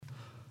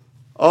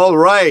All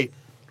right.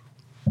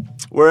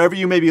 Wherever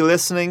you may be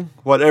listening,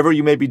 whatever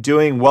you may be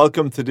doing,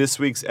 welcome to this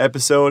week's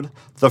episode,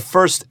 the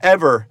first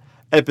ever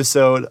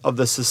episode of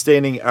The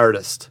Sustaining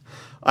Artist.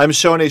 I'm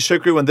Seanie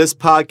Shukru, and this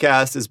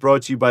podcast is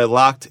brought to you by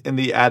Locked in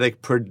the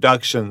Attic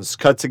Productions,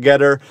 cut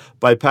together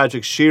by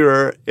Patrick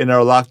Shearer in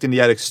our Locked in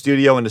the Attic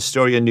studio in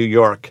Astoria, New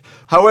York.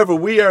 However,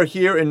 we are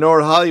here in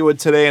North Hollywood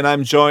today, and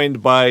I'm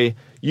joined by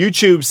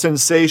YouTube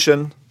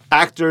sensation,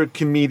 actor,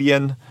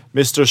 comedian,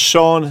 Mr.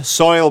 Sean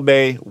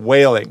Soilbae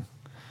Whaling.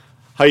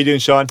 How you doing,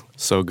 Sean?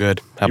 So good.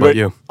 How about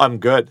you? I'm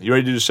good. You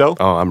ready to do the show?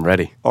 Oh, I'm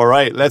ready. All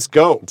right, let's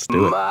go. Let's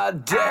do it. My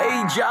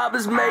day job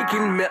is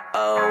making me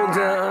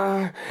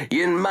older,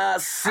 and my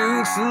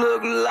suits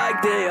look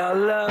like they are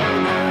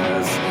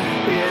loners,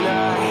 and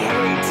I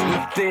hate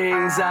the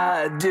things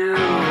I do,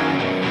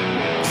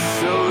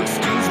 so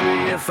excuse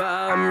me if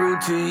I'm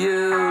rude to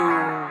you.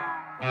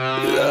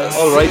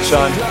 All right,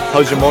 Sean.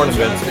 How's your morning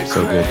been?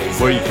 So good.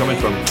 Where are you coming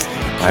from?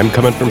 I'm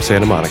coming from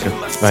Santa Monica.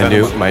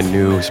 My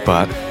new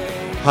spot.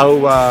 How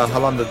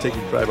long did it take you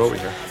to drive over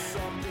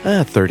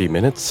here? 30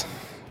 minutes.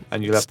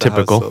 And you left It's the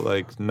typical. house at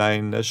like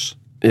 9-ish?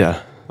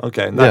 Yeah.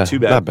 Okay, not too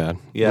bad. Not bad.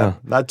 Yeah, No.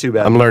 not too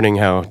bad. I'm learning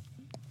how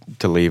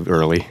to leave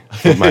early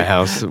from my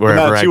house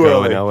wherever I too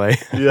go early. in LA.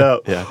 Yeah.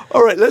 Yeah.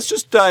 All right, let's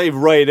just dive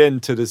right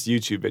into this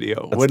YouTube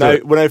video. Let's do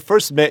it. When I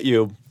first met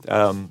you,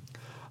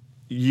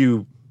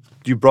 you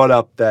brought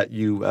up that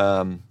you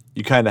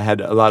kind of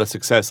had a lot of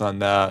success on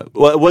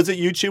was it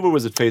YouTube or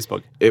was it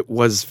Facebook? It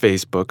was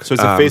Facebook. So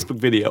it's a Facebook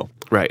video.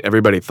 Right.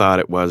 Everybody thought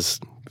it was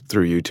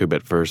through YouTube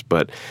at first,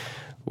 but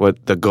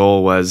what the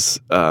goal was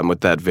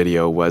with that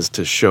video was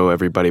to show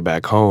everybody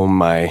back home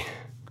my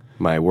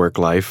work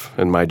life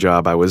and my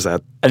job I was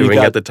doing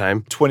at the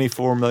time.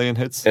 24 million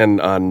hits. And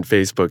on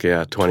Facebook,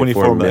 yeah,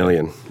 24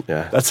 million.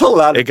 Yeah. That's a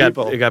lot of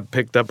people. It got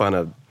picked up on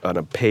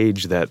a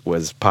page that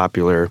was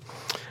popular,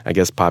 I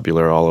guess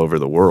popular all over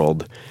the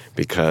world,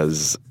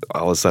 because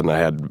all of a sudden I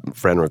had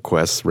friend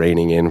requests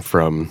raining in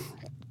from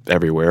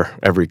everywhere,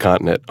 every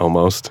continent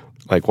almost,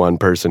 like one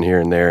person here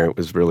and there. It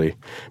was really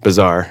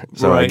bizarre.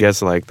 So Right. I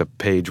guess like the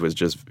page was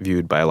just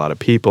viewed by a lot of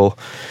people,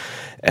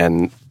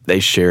 and they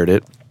shared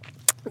it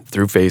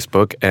through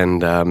Facebook,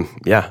 and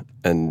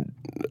and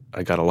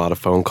I got a lot of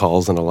phone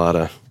calls and a lot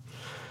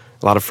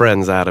of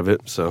friends out of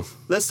it. So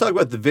Let's talk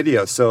about the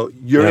video. So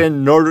you're Yeah.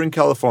 in Northern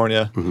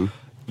California. Mm-hmm.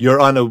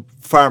 You're on a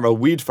farm, a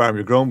weed farm.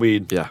 You're growing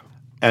weed. yeah.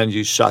 And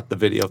you shot the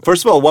video.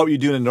 First of all, what were you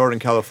doing in Northern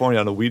California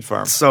on a weed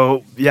farm?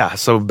 So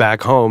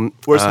back home.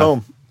 Where's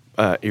home?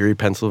 Erie,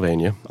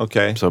 Pennsylvania.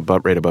 Okay. So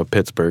right above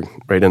Pittsburgh,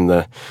 right in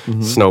the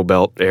snow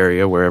belt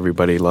area where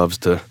everybody loves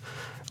to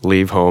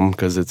leave home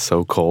because it's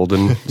so cold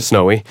and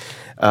snowy.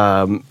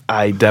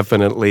 I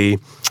definitely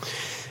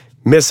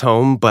miss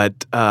home,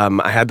 but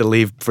I had to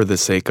leave for the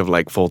sake of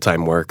like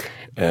full-time work.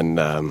 And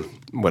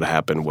what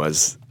happened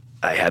was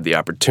I had the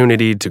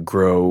opportunity to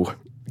grow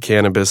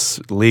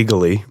cannabis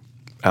legally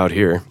out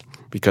here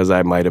because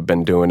I might have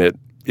been doing it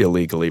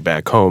illegally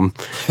back home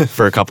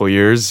for a couple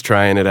years,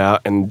 trying it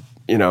out and,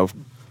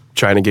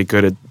 trying to get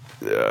good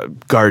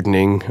at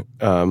gardening.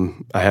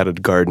 I had a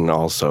garden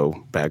also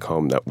back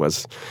home that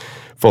was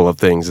full of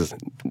things,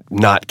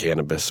 not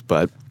cannabis,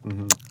 but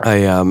I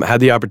had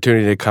the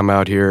opportunity to come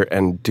out here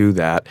and do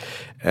that.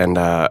 And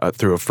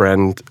through a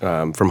friend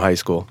from high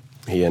school,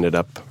 he ended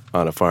up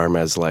on a farm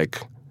as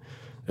like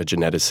a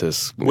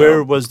geneticist.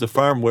 Where was the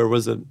farm? Where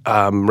was it?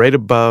 Right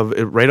above,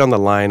 right on the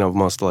line,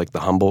 almost like the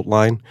Humboldt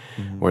line,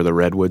 where the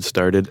redwoods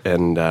started,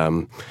 and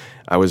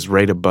I was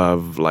right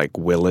above like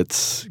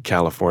Willits,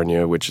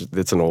 California, which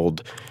it's an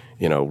old,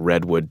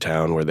 redwood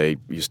town where they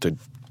used to,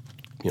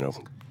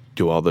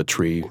 do all the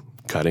tree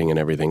cutting and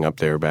everything up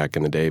there back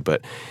in the day.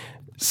 But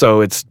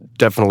so it's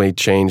definitely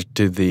changed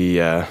to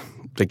the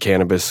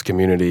cannabis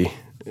community,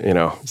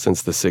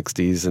 since the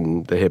 '60s,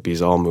 and the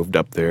hippies all moved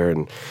up there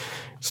and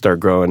start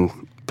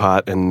growing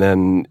pot, and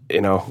then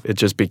it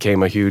just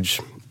became a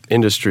huge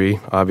industry,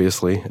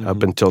 obviously,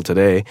 up until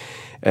today.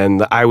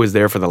 And I was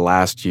there for the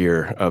last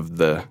year of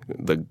the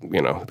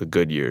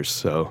good years.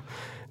 So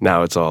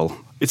now it's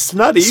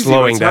not easy.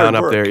 slowing it's hard down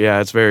up work. there. Yeah,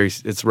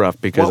 it's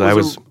rough because What I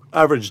was was an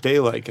average day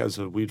like as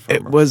a weed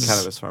farmer?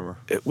 Cannabis farmer.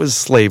 It was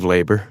slave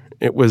labor.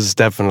 It was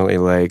definitely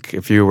like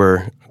if you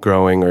were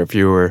growing or if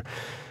you were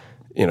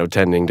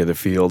tending to the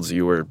fields,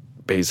 you were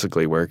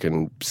basically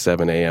working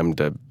 7 a.m.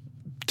 to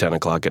 10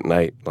 o'clock at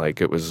night.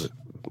 Like it was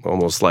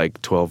almost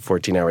like 12,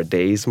 14-hour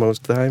days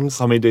most times.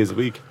 How many days a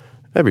week?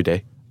 Every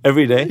day.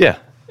 Every day? Yeah.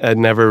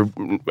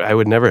 I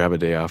would never have a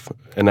day off.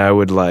 And I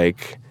would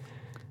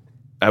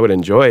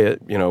enjoy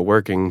it,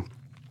 working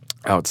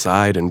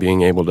outside and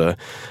being able to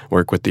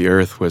work with the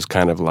earth was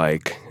kind of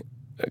like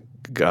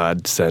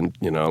God sent,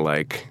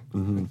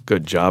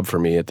 good job for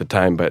me at the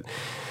time. But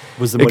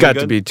Was the it money got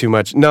good? to be too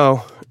much.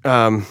 No.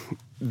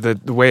 The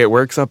way it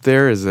works up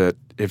there is that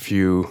if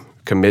you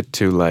commit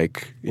to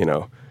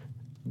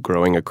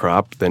growing a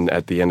crop, then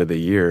at the end of the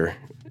year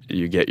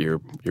you get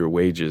your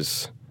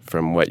wages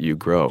from what you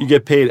grow. You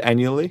get paid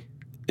annually?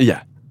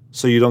 Yeah.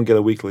 So you don't get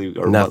a weekly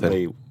or Nothing.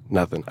 monthly?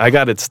 Nothing. I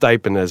got it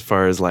stipend as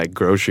far as like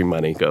grocery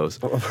money goes.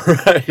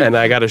 Right. And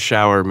I got a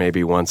shower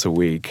maybe once a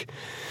week.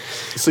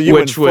 So you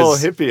went full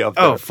hippie up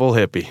there. Oh, full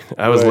hippie.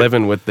 I was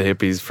living with the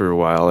hippies for a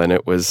while, and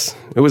it was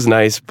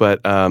nice, but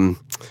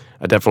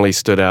I definitely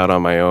stood out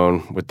on my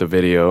own with the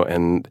video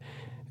and,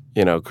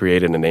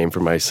 created a name for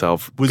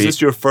myself. Was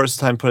this your first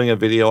time putting a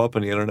video up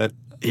on the internet?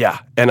 Yeah,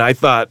 and I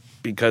thought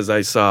because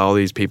I saw all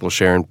these people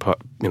sharing,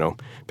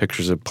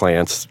 pictures of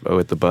plants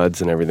with the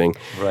buds and everything.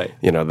 Right.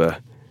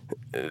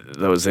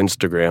 Those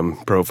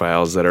Instagram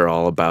profiles that are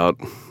all about,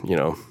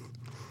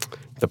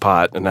 the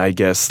pot. And I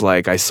guess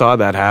like I saw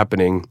that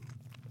happening,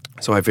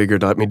 so I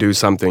figured let me do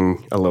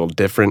something a little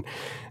different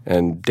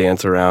and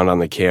dance around on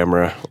the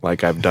camera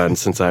like I've done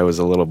since I was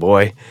a little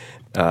boy.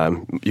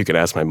 You could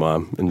ask my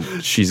mom, and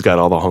she's got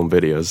all the home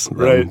videos,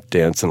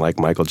 dancing like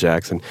Michael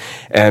Jackson.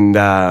 And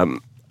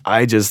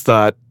I just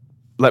thought,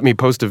 let me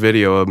post a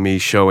video of me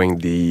showing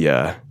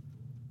the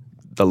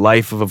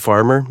life of a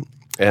farmer,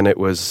 and it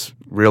was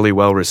really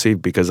well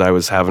received because I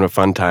was having a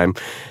fun time.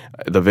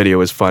 The video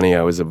was funny.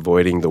 I was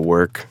avoiding the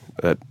work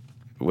that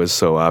was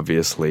so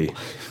obviously,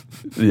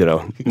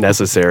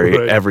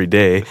 necessary every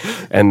day,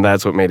 and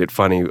that's what made it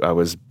funny. I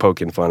was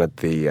poking fun at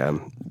the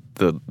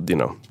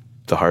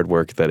hard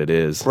work that it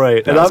is.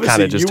 Right. And I was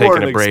obviously just you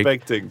weren't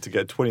expecting to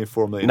get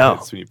 24 million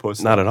hits when you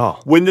posted not at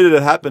all. When did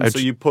it happen? So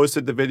you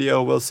posted the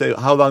video, we'll say,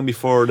 how long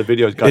before the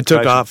video got It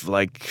took traction? off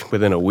like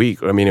within a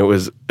week. I mean, it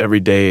was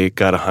every day it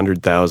got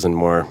 100,000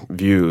 more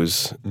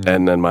views.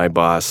 And then my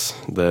boss,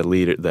 the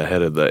leader, the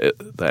head of the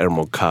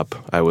Emerald Cup,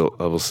 I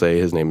will say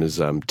his name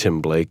is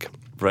Tim Blake.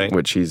 Right.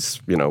 Which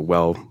he's,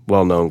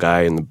 well-known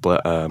guy in the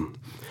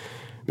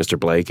Mr.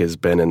 Blake has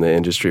been in the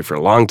industry for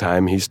a long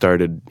time. He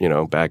started,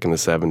 back in the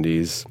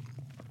 70s.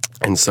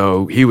 And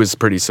so he was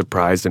pretty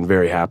surprised and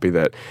very happy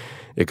that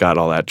it got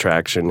all that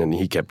traction. And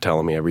he kept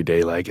telling me every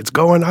day, like, it's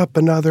going up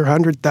another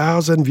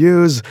 100,000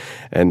 views.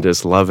 And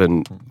just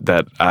loving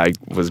that I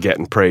was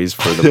getting praise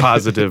for the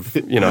positive,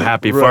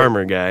 happy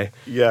farmer guy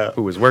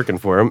who was working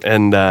for him.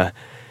 And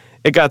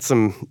it got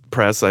some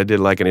press. I did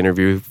like an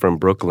interview from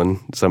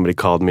Brooklyn. Somebody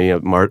called me, a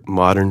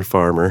modern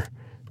farmer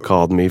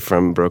called me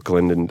from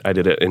Brooklyn, and I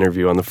did an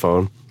interview on the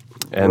phone.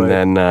 And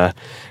then a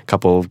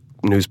couple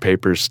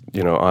newspapers,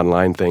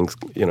 online things,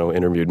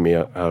 interviewed me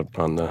out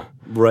on the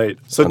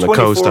So on the 24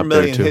 coast up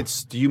million there too.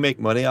 hits. Do you make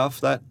money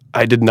off that?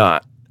 I did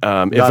not.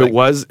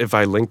 If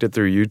I linked it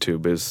through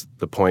YouTube, is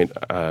the point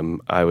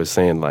I was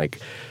saying. Like,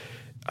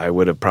 I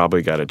would have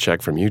probably got a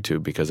check from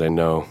YouTube because I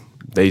know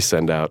they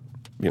send out,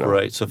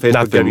 Right. So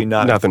Facebook gave you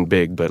nothing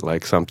big, but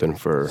like something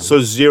for So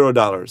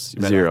 $0.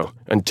 zero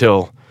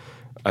until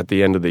at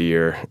the end of the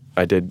year,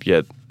 I did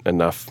get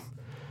enough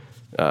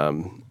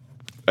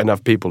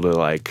people to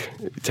like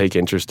take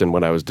interest in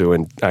what I was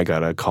doing. I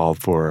got a call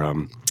for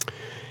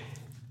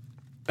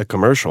a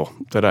commercial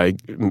that I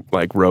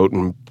like wrote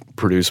and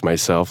produced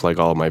myself, like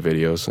all of my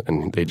videos,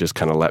 and they just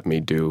kind of let me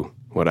do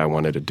what I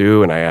wanted to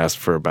do. And I asked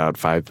for about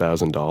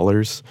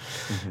 $5,000,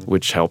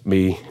 which helped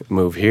me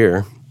move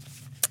here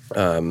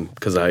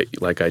because I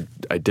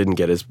didn't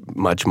get as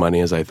much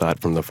money as I thought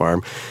from the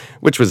farm,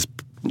 which was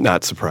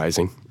not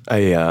surprising.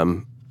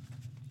 It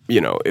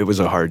was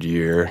a hard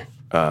year.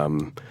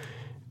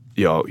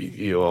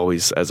 You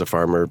always, as a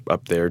farmer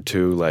up there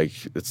too, like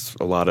it's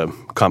a lot of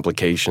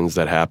complications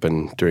that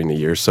happen during the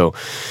year. So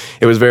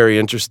it was very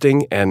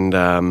interesting. And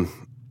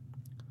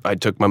I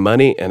took my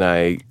money and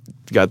I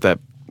got that,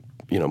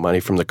 money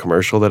from the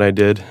commercial that I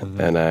did.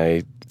 And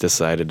I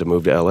decided to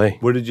move to LA.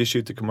 Where did you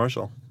shoot the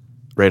commercial?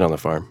 Right on the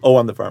farm. Oh,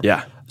 on the farm.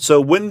 Yeah.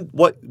 So when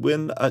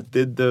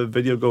did the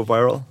video go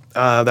viral?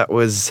 That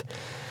was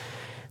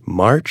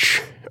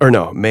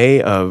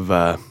May of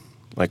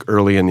like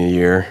early in the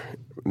year,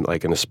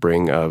 like in the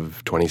spring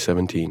of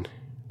 2017.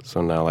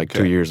 So now like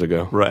 2 years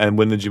ago. Right. And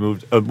when did you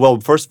move?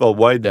 Well, first of all,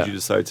 why did you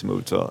decide to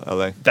move to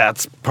LA?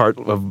 That's part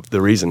of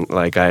the reason.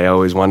 Like I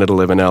always wanted to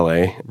live in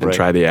LA and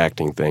try the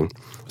acting thing.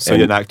 So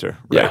you're an actor,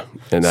 right? Yeah.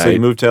 And so you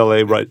moved to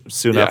LA right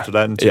soon after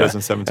that in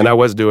 2017? And I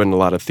was doing a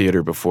lot of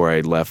theater before I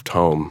left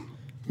home,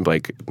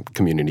 like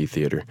community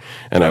theater.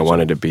 And I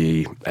wanted to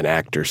be an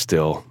actor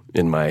still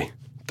in my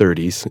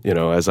 30s,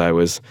 as I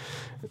was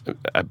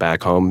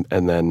back home.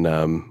 And then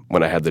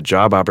when I had the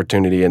job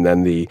opportunity and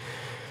then the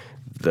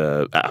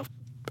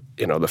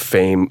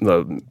fame,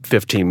 the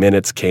 15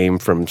 minutes came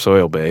from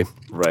Soilbae.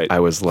 Right. I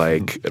was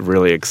like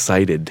really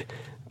excited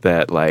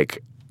that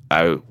like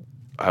I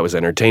was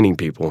entertaining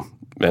people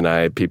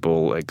and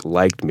people like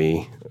liked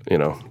me,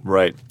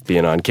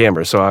 being on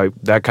camera. So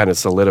that kind of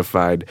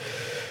solidified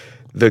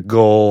the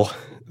goal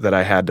that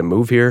I had to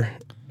move here.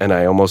 And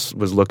I almost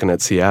was looking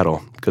at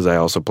Seattle because I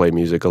also play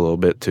music a little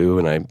bit too.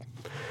 And I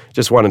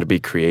just wanted to be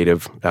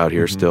creative out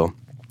here still.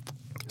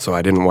 So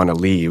I didn't want to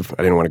leave.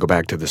 I didn't want to go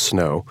back to the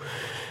snow.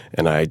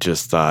 And I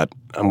just thought,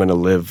 I'm going to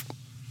live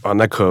on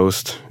the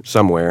coast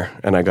somewhere.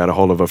 And I got a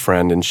hold of a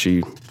friend, and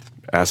she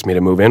asked me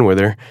to move in with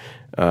her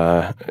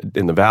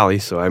in the valley.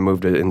 So I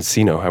moved to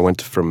Encino. I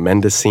went from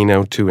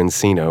Mendocino to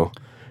Encino,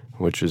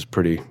 which is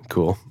pretty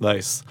cool.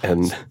 Nice.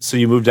 And so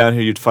you moved down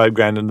here, you had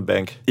 $5,000 in the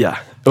bank. yeah,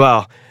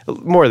 well,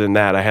 more than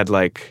that. I had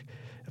like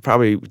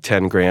probably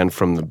 $10,000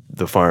 from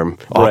the farm,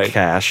 all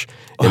cash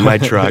in my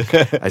truck.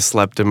 I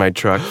slept in my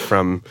truck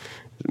from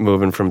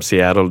moving from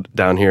Seattle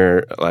down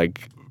here,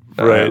 like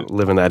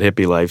living that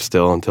hippie life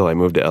still until I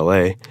moved to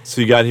LA.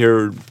 So you got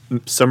here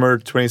summer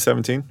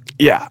 2017?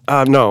 Yeah,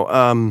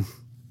 no.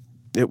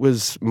 It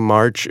was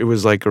March. It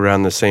was like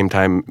around the same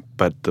time,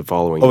 but the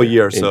following year. a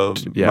year. So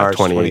March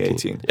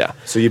 2018. Yeah.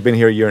 So you've been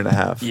here a year and a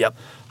half. Yep.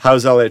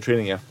 How's LA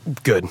treating you?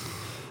 Good.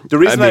 The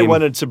reason I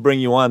wanted to bring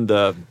you on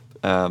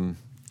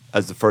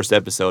as the first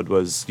episode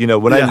was,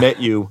 when I met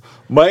you,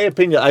 my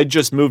opinion, I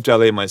just moved to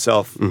LA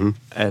myself,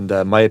 and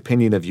my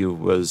opinion of you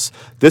was,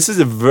 this is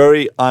a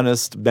very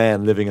honest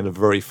man living in a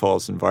very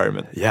false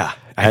environment. Yeah,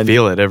 I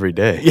feel it every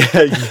day.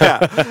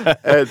 Yeah.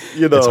 And,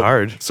 it's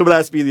hard. Someone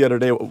asked me the other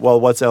day, well,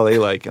 what's LA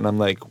like? And I'm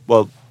like,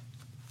 well,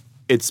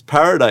 it's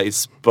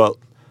paradise, but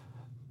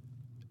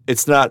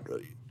it's not...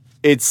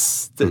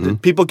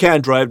 people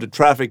can't drive. The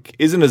traffic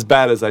isn't as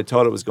bad as I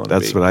thought it was going to be.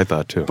 That's what I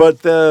thought too.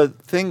 But the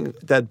thing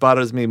that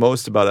bothers me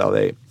most about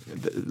LA,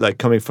 like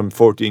coming from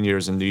 14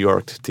 years in New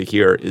York to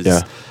here,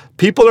 is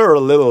people are a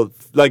little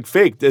like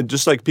fake.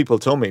 Just like people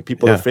told me,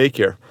 people are fake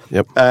here.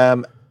 Yep.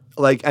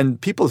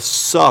 And people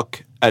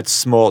suck at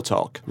small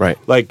talk. Right.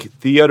 Like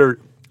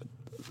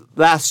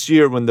last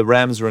year when the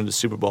Rams were in the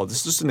Super Bowl. This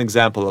is just an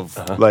example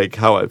of like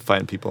how I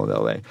find people in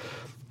LA.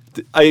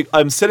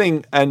 I'm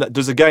sitting, and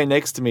there's a guy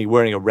next to me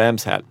wearing a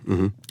Rams hat.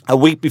 A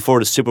week before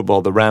the Super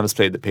Bowl, the Rams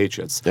played the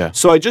Patriots. Yeah.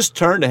 So I just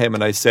turned to him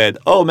and I said,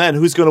 "Oh man,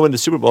 who's going to win the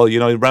Super Bowl?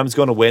 The Rams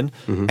going to win?"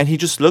 And he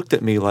just looked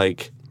at me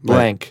like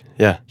blank.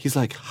 Yeah. He's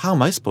like, "How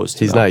am I supposed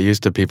to?" He's not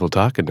used to people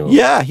talking to him.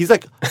 Yeah. He's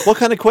like, "What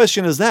kind of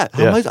question is that?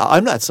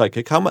 I'm not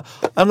psychic. How am I?"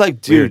 I'm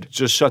like, "Dude, Weird.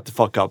 Just shut the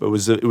fuck up." It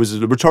was a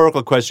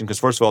rhetorical question because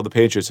first of all, the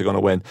Patriots are going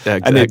to win, Yeah,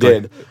 and they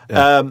exactly.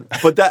 did.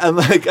 But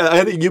I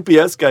had a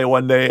UPS guy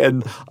one day,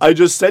 and I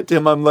just said to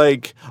him, "I'm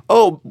like,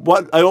 oh,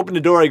 what?" I opened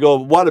the door. I go,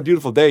 "What a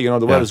beautiful day.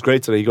 The weather's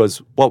great today." He goes,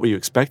 "What were you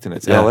expecting?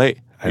 It's LA.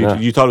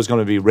 You thought it was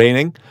going to be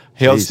raining,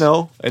 hail,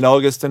 snow in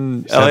August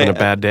in LA." Having a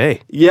bad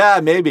day. Yeah,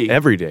 maybe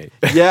Every day.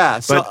 Yeah,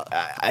 so, But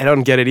I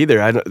don't get it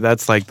either.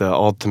 That's like the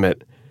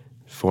ultimate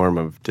form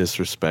of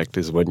disrespect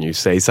is when you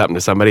say something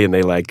to somebody and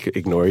they like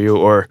ignore you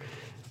or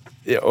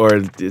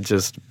it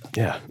just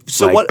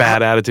So like what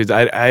bad attitudes.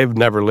 I've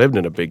never lived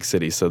in a big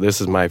city, so this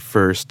is my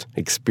first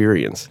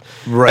experience.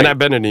 Right. And I've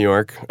been to New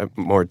York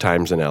more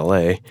times than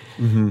LA,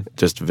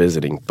 just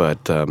visiting,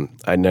 but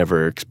I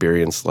never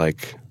experienced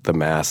like the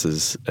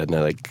masses and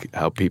like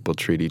how people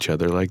treat each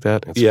other like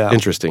that. It's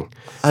interesting.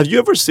 Have you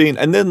ever seen,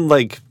 and then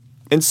like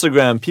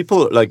Instagram,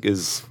 people like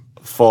is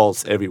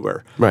false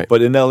everywhere. Right.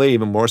 But in LA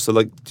even more so.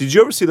 Like, did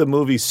you ever see the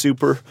movie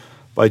Super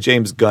by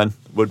James Gunn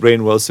with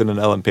Rainn Wilson and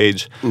Ellen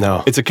Page?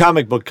 No. It's a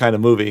comic book kind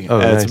of movie. Oh,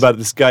 and nice. it's about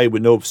this guy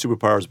with no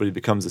superpowers, but he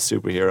becomes a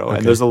superhero.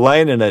 And there's a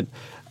line in it.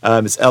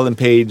 It's Ellen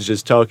Page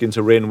is talking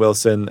to Rainn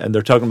Wilson, and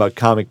they're talking about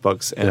comic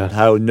books and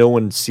how no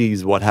one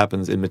sees what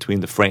happens in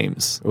between the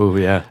frames. Oh,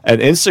 yeah. And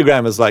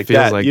Instagram is like Feels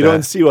that. like You that.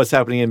 don't see what's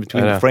happening in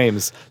between the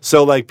frames.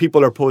 So like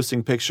people are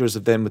posting pictures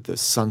of them with the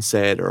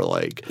sunset or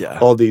like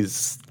all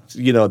these,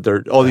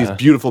 they're all these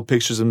beautiful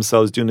pictures of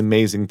themselves doing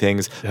amazing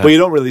things, but you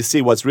don't really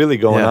see what's really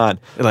going on.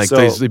 Like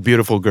these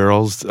beautiful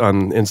girls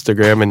on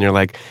Instagram, and you're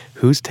like,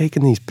 who's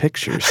taking these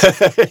pictures?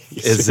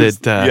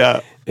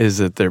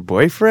 Is it their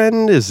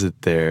boyfriend? Is it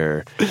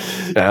their,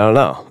 I don't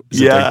know.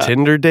 Is it their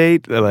Tinder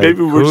date? Like,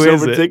 maybe we're who just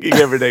is it? overthinking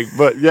everything.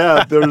 But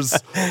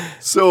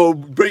so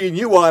bringing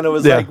you on, it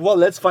was like, well,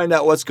 let's find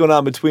out what's going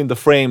on between the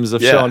frames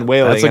of Sean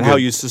Whaling and how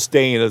you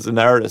sustain as an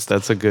artist.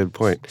 That's a good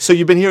point. So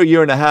you've been here a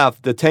year and a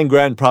half. The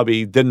 $10,000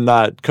 probably did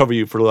not cover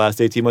you for the last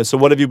 18 months. So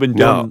what have you been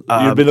doing?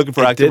 You've been looking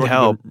for active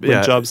work,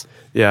 jobs?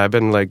 Yeah, I've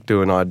been like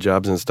doing odd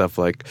jobs and stuff,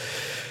 like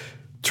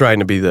trying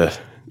to be the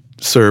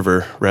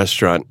server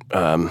restaurant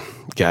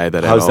guy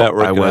that How's that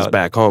working I was out?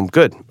 back home.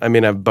 Good. I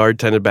mean, I've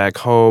bartended back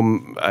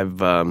home.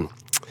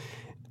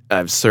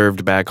 I've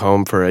served back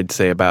home for I'd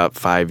say about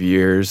 5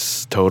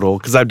 years total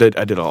because I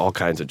did all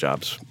kinds of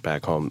jobs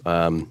back home.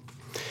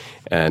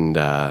 And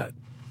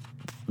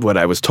what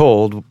I was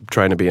told,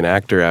 trying to be an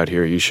actor out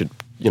here, you should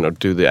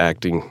do the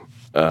acting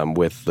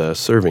with the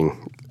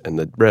serving and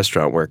the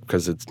restaurant work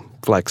because it's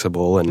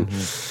flexible. And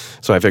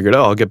so I figured,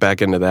 I'll get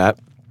back into that.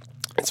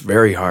 It's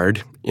very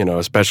hard,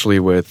 especially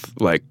with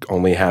like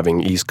only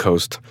having East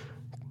Coast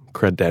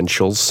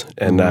credentials.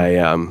 And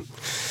I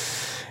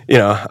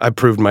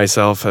proved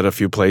myself at a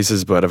few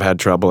places, but I've had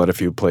trouble at a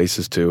few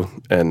places too.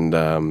 And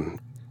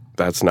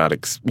that's not,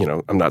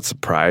 I'm not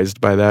surprised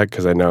by that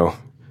because I know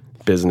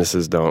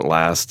businesses don't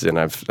last. And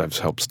I've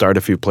helped start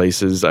a few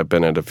places. I've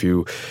been at a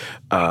few,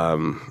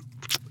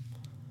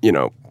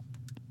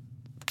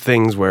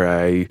 things where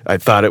I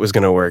thought it was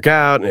going to work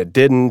out and it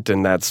didn't,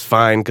 and that's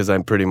fine because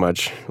I'm pretty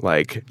much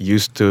like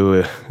used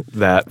to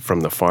that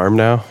from the farm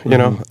now,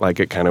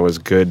 like it kind of was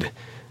good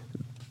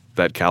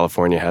that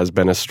California has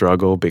been a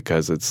struggle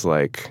because it's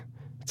like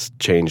it's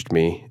changed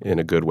me in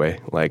a good way,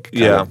 like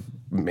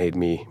made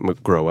me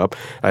grow up.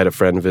 I had a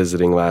friend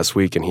visiting last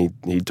week, and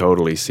he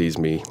totally sees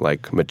me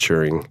like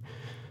maturing.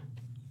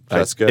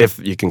 That's good. If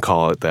you can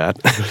call it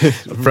that.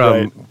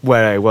 From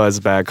where I was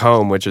back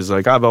home, which is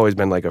like, I've always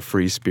been like a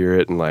free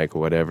spirit and like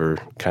whatever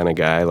kind of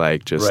guy,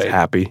 like just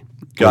happy.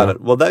 Got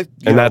it. Well,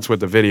 that's what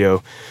the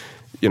video,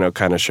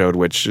 kind of showed,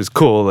 which is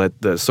cool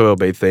that the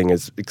Soilbae thing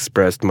has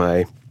expressed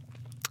my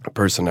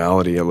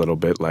personality a little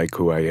bit, like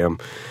who I am.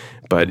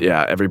 But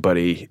yeah,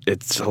 everybody,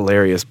 it's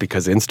hilarious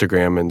because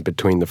Instagram and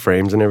between the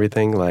frames and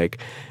everything, like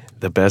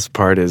the best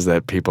part is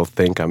that people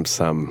think I'm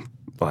some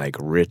like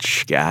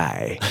rich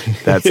guy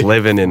that's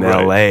living in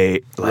LA.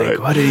 Like,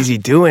 what is he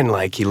doing?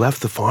 Like, he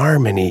left the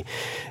farm and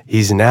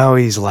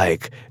he's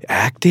like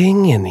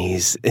acting and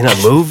he's in a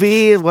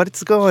movie.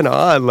 What's going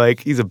on?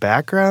 Like, he's a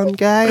background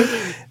guy.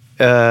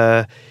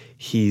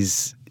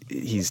 He's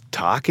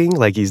talking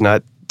like he's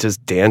not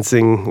just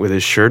dancing with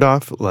his shirt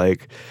off.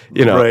 Like,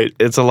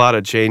 it's a lot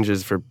of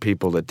changes for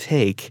people to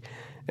take.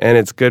 And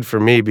it's good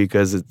for me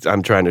because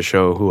I'm trying to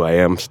show who I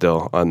am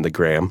still on the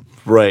gram.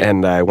 Right.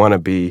 And I want to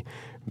be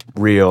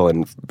real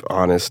and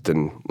honest,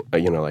 and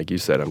like you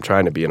said, I'm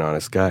trying to be an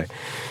honest guy,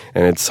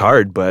 and it's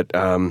hard, but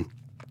I'm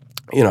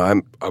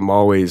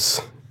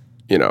always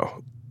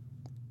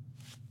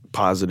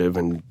positive,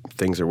 and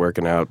things are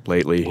working out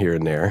lately here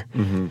and there.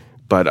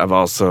 But I've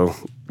also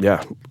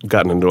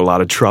gotten into a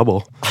lot of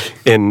trouble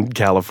in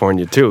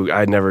California too.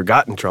 I never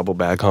got in trouble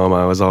back home.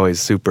 I was always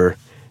super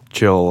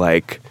chill,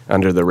 like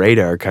under the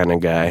radar kind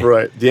of guy.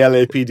 Right. The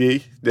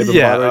LAPD, they've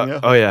been bothering you?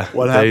 Oh yeah.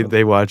 What happened?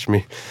 They watch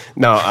me.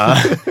 No,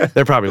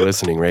 they're probably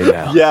listening right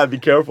now. Yeah, be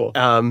careful.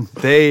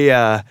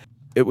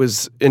 It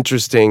was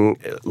interesting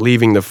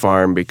leaving the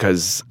farm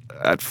because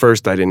at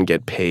first I didn't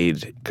get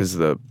paid because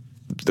the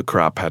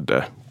crop had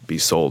to be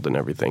sold and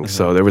everything.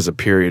 So there was a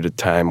period of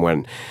time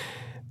when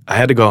I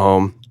had to go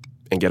home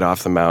and get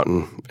off the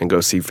mountain and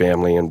go see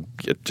family and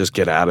just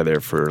get out of there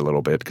for a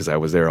little bit because I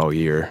was there all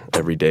year,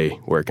 every day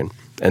working.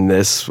 And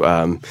this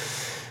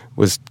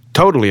was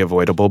totally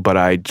avoidable, but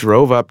I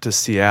drove up to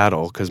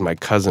Seattle because my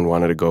cousin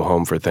wanted to go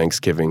home for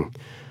Thanksgiving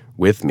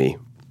with me.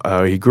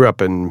 He grew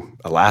up in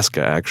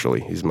Alaska,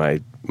 actually. He's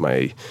my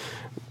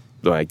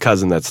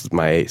cousin that's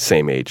my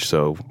same age,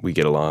 so we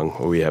get along,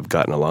 or we have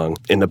gotten along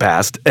in the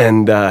past.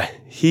 And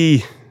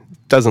he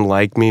doesn't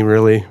like me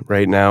really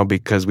right now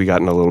because we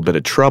got in a little bit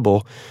of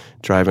trouble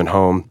driving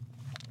home.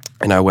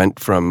 And I went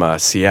from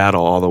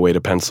Seattle all the way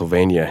to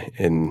Pennsylvania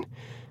in...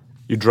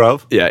 You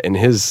drove? Yeah, in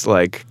his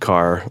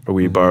car.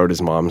 We borrowed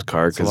his mom's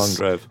car because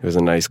it was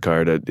a nice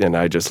car. And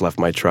I just left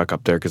my truck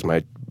up there because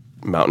my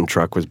mountain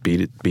truck was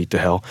beat to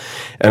hell.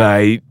 And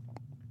I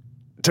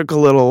took a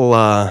little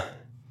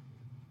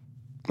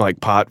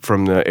pot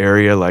from the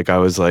area. I got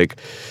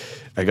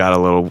a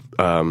little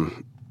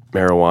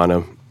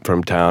marijuana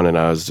from town, and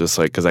I was just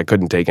because I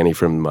couldn't take any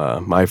from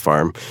my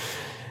farm.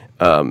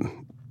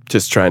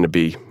 Just trying to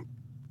be,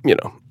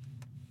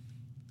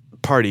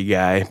 party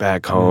guy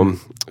back home.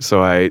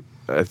 So I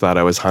thought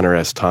I was Hunter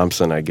S.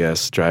 Thompson, I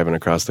guess, driving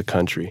across the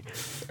country.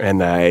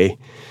 And I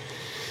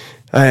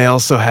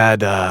also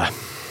had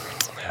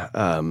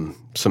some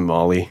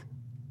Molly,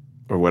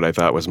 or what I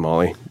thought was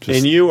Molly.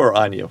 In you or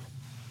on you?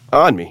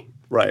 On me.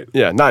 Right.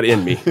 Yeah, not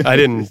in me. I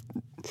didn't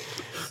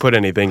put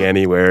anything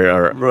anywhere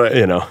or,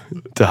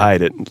 to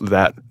hide it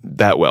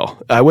that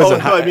well. I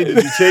wasn't... did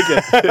you take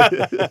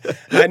it?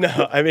 I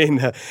know. I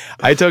mean,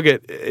 I took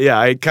it... Yeah,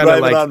 I kind of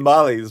Driving on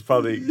Molly is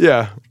probably...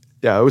 Yeah,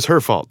 it was her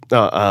fault.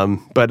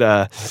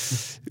 But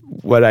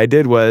what I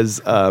did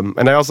was...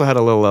 and I also had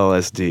a little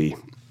LSD,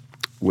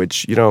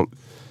 which you don't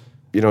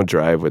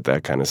drive with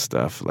that kind of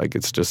stuff.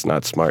 It's just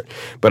not smart.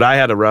 But I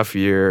had a rough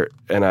year,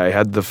 and I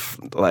had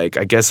I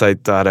guess I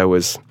thought I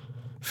was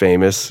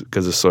famous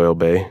because of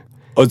Soilbae.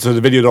 Oh, so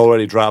the video had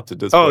already dropped at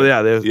this point. Oh,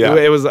 yeah.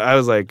 It was. I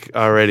was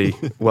already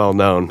well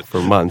known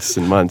for months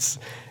and months.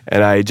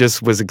 And I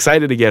just was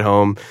excited to get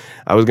home.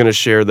 I was going to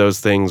share those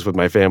things with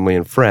my family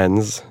and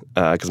friends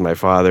because my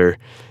father,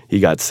 he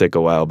got sick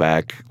a while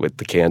back with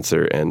the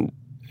cancer. And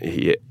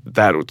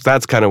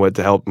that's kind of what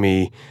helped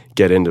me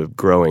get into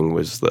growing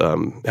was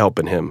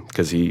helping him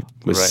because he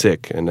was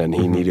sick. And then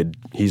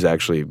he's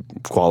actually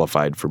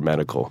qualified for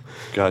medical.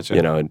 Gotcha.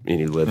 And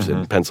he lives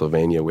in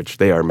Pennsylvania, which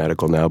they are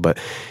medical now. But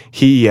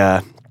he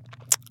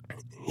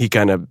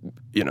kind of,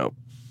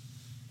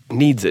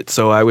 needs it.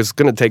 So I was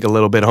going to take a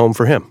little bit home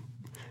for him.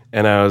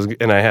 And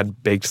I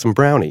had baked some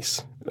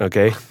brownies,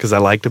 okay? Because I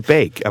like to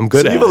bake. I'm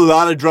good at it. So you have a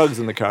lot of drugs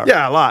in the car.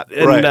 Yeah, a lot.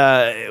 And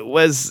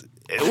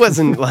it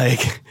wasn't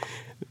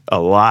a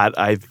lot,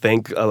 I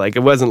think.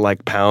 It wasn't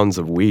like pounds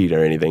of weed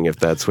or anything, if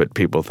that's what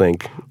people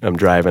think I'm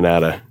driving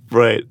out of,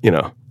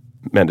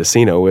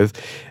 Mendocino with.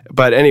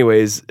 But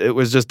anyways, it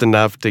was just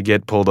enough to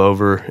get pulled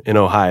over in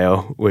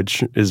Ohio,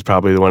 which is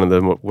probably one of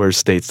the worst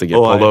states to get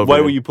pulled over.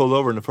 Why were you pulled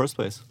over in the first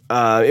place?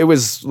 It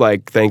was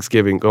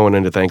Thanksgiving, going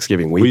into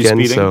Thanksgiving weekend.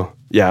 Were you speeding? So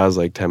yeah, I was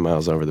 10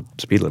 miles over the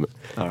speed limit.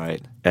 All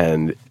right.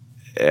 And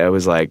it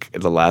was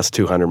the last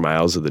 200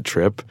 miles of the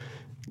trip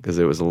because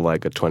it was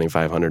like a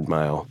 2,500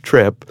 mile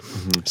trip.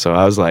 So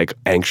I was like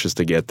anxious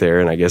to get there,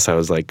 and I guess I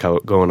was like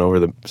going over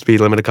the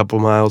speed limit a couple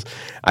miles.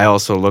 I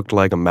also looked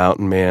like a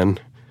mountain man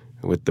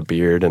with the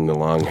beard and the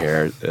long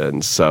hair,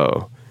 and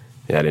so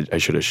yeah, I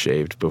should have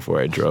shaved before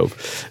I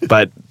drove.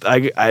 But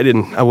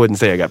I wouldn't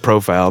say I got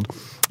profiled.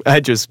 I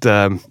just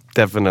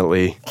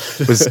definitely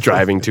was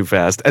driving too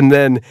fast. And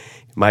then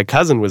my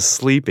cousin was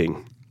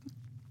sleeping.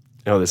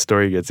 Oh, the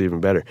story gets even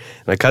better.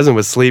 My cousin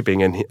was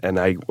sleeping, and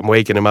I'm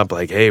waking him up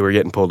like, hey, we're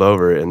getting pulled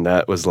over. And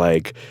that was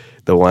like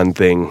the one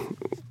thing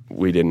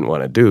we didn't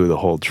want to do the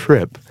whole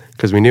trip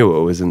because we knew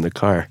what was in the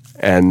car.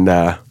 And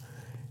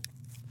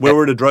where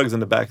were the drugs,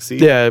 in the back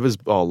seat? Yeah, it was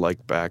all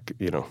like back,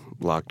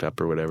 locked up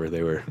or whatever.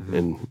 They were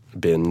in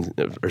bins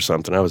or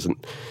something. I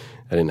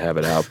didn't have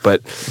it out.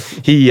 But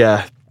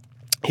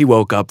he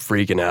woke up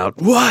freaking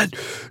out. What?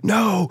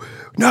 No.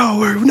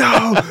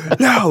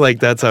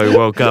 Like, that's how he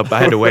woke up. I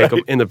had to wake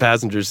him in the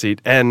passenger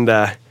seat. And,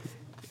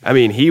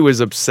 he was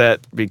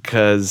upset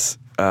because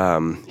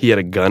he had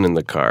a gun in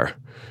the car.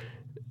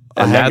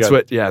 And that's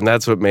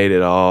what made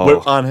it all...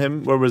 Where, on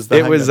him? Where was that?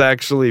 It was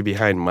actually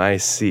behind my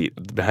seat,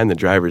 behind the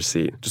driver's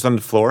seat. Just on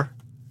the floor?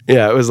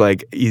 Yeah, it was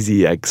like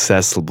easy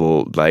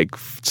accessible, like,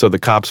 so the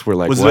cops were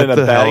like, was what it in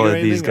the a bag hell or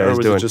are these anything, guys or was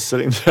doing? It just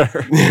sitting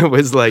there? It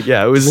was like,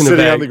 yeah, it was in a bag.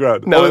 Sitting on the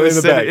ground? No, it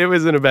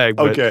was in a bag,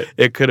 but okay.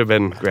 It could have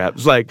been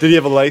grabbed. Like, did he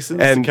have a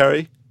license to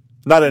carry?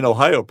 Not in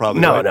Ohio,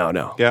 probably. No, right?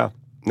 no. Yeah.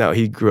 No,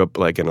 he grew up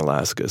like in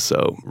Alaska,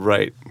 so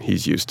right.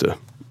 He's used to,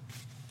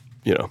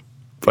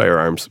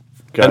 firearms.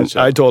 Gotcha. And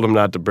I told him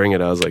not to bring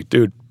it. I was like,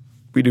 dude,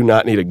 we do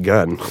not need a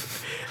gun,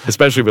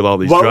 especially with all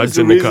these drugs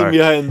in the car. What was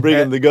the reason behind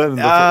bringing the gun?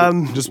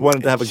 You just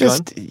wanted to have a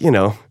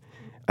gun?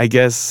 I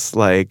guess,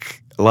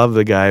 like, I love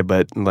the guy,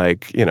 but,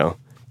 like,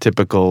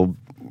 typical,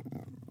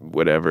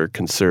 whatever,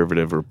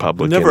 conservative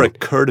Republican. It never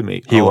occurred to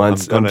me. I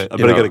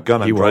better get a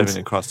gun. I'm driving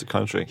across the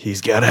country.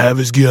 He's got to have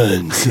his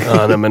guns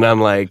on him. And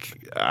I'm like,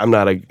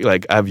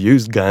 I've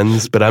used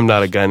guns, but I'm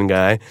not a gun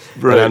guy.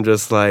 Right. And I'm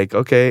just like,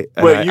 okay.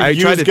 And wait,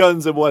 you've used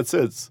guns in what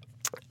sense?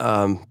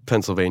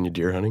 Pennsylvania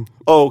deer hunting.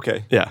 Oh,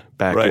 okay. Yeah,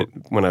 back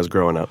when I was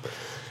growing up.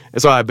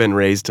 So I've been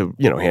raised to,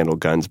 handle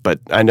guns, but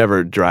I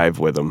never drive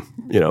with them,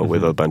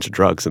 with a bunch of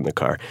drugs in the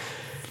car.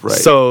 Right.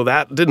 So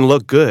that didn't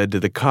look good to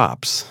the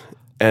cops.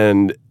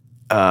 And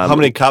how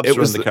many cops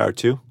were in the car,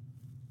 too?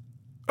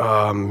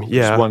 Yeah.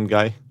 Just one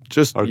guy?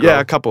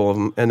 A couple of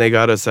them. And they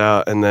got us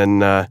out, and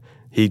then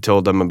he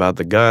told them about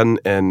the gun,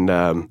 and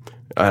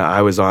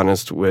I was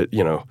honest with,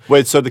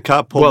 Wait, so the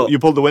cop you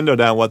pulled the window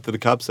down. What did the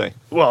cop say?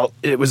 Well,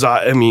 it was,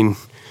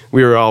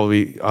 we were all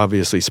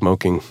obviously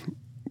smoking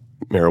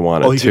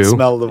marijuana, too. Oh, he could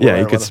smell the marijuana? Yeah,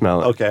 he could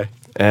smell it. Okay.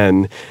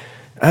 And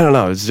I don't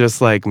know, it's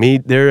just like me,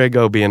 there I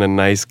go being a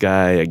nice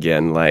guy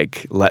again,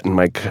 like letting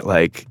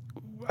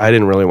I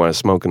didn't really want to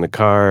smoke in the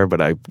car,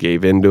 but I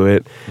gave into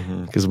it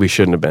because we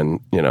shouldn't have been,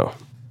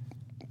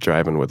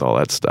 driving with all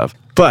that stuff.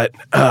 But,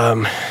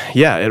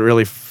 it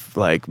really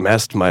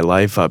messed my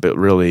life up. It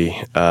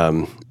really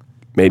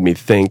made me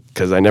think,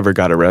 because I never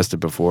got arrested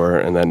before,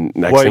 and then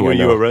next thing I know... Why were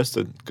you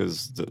arrested?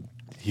 Because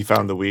he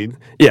found the weed?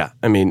 Yeah,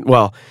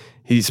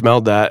 he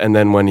smelled that, and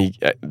then when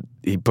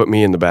he put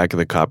me in the back of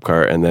the cop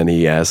car, and then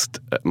he asked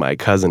my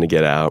cousin to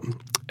get out,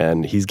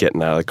 and he's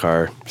getting out of the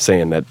car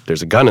saying that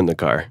there's a gun in the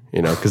car,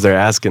 because they're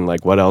asking,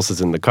 like, what else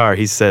is in the car?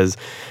 He says,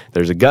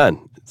 there's a gun,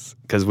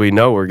 because we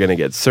know we're going to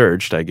get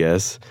searched, I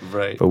guess.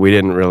 Right. But we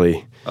didn't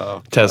really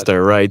test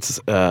our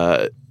rights.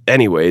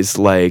 Anyways,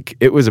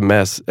 it was a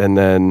mess, and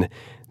then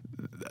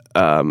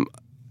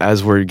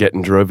as we're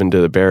getting driven to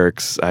the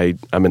barracks,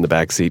 I'm in the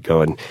back seat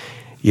going,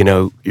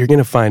 you're going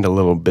to find a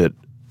little bit,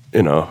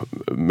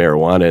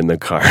 marijuana in the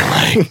car.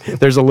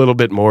 There's a little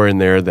bit more in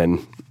there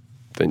than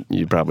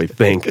you probably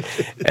think.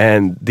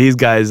 And these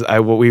guys,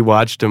 we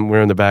watched them.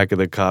 We're in the back of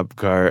the cop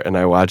car, and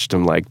I watched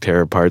them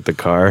tear apart the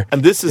car.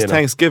 And this is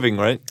Thanksgiving,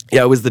 right?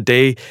 Yeah, it was the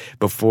day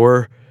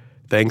before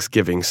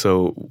Thanksgiving,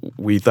 so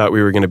we thought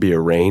we were going to be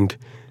arraigned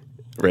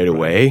right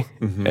away,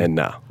 and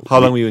no. How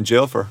long were you in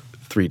jail for?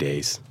 3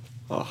 days.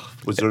 Oh,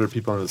 was there other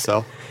people in the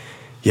cell?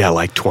 Yeah,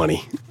 like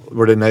 20.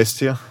 Were they nice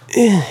to you?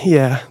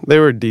 Yeah, they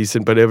were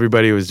decent, but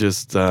everybody was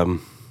just, I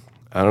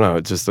don't know,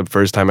 it's just the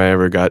first time I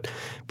ever got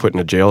put in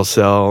a jail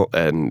cell,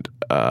 and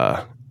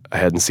I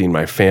hadn't seen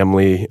my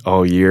family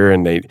all year,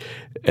 and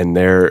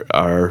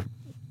our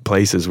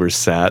places were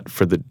sat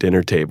for the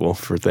dinner table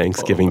for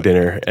Thanksgiving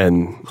dinner.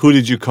 And who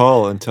did you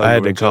call and tell? I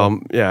had to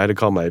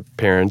call my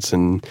parents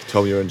and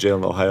tell them you were in jail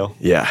in Ohio.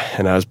 Yeah,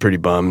 and I was pretty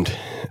bummed,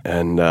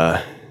 and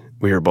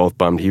we were both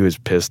bummed. He was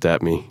pissed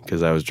at me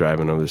because I was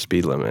driving over the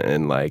speed limit,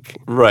 and right.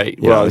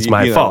 It's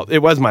my fault. It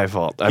was my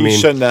fault. You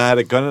shouldn't have had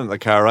a gun in the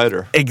car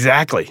either.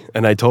 Exactly.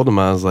 And I told him,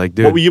 I was like,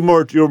 dude, what were you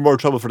were more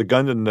trouble for the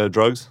gun than the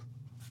drugs?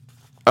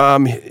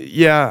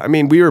 Yeah.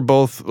 We were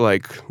both I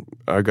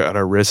got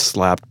our wrists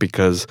slapped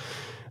because,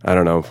 I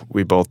don't know,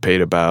 we both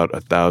paid about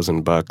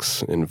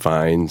 $1,000 in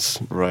fines.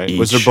 Right. Each.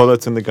 Was there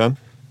bullets in the gun?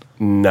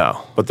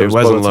 No, but there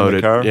wasn't loaded.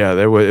 In the car? Yeah,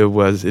 there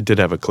was. It did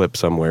have a clip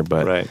somewhere,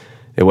 but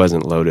it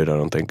wasn't loaded, I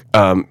don't think.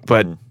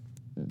 But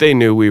they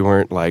knew we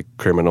weren't like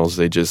criminals.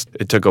 It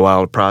took a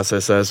while to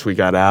process us. We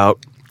got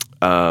out.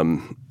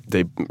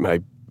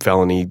 My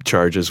felony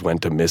charges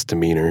went to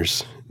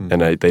misdemeanors,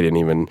 and they didn't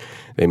even.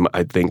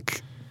 I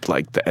think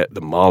like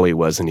the Molly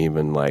wasn't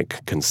even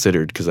like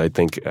considered because I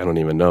don't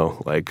even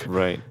know. Like,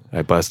 right.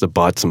 I must have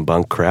bought some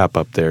bunk crap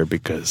up there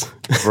because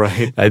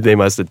right. They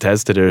must have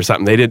tested it or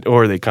something. They did,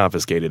 or they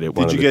confiscated it.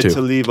 Did you get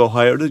to leave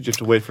Ohio, or did you have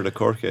to wait for the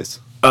court case?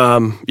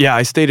 Yeah,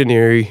 I stayed in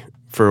Erie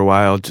for a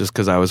while just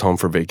because I was home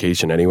for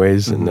vacation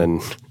anyways, and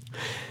then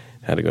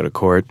had to go to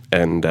court.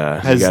 And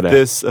has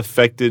this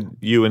affected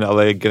you in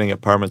LA getting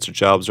apartments or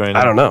jobs right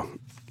now? I don't know.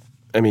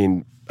 I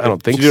mean, I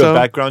don't think so. Did you do a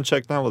background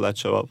check now? Will that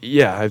show up?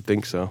 Yeah, I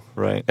think so.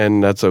 Right.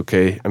 And that's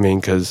okay. I mean,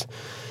 because...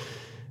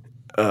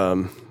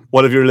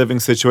 what have your living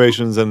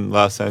situations in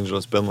Los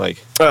Angeles been like?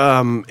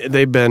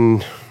 They've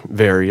been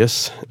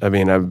various. I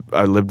mean,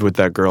 I lived with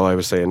that girl I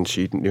was saying.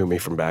 She knew me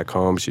from back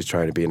home. She's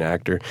trying to be an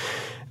actor.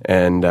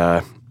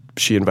 And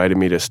she invited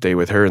me to stay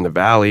with her in the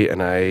Valley,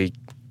 and I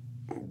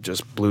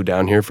just blew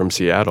down here from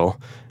Seattle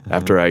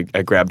after I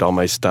grabbed all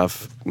my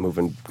stuff,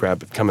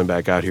 coming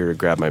back out here to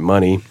grab my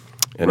money.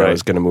 And I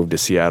was going to move to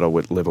Seattle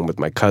living with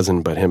my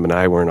cousin, but him and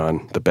I weren't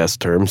on the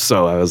best terms.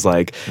 So I was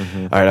like,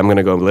 all right, I'm going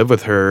to go live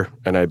with her.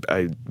 And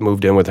I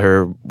moved in with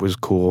her. Was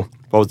cool.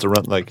 What was the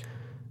rent like?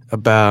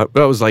 It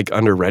was like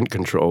under rent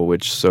control,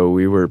 so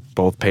we were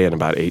both paying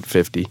about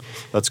 $850.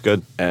 That's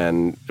good.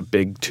 And a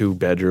big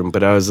 2-bedroom.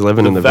 But I was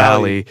living in the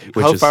Valley.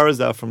 How far is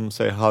that from,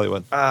 say,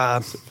 Hollywood?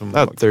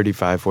 About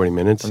 35, 40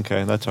 minutes.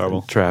 Okay, that's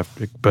horrible.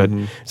 Traffic. But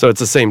so it's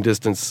the same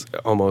distance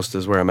almost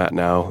as where I'm at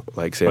now,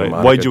 like Santa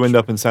Monica. Why did you end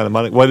up in Santa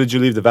Monica? Why did you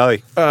leave the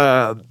Valley?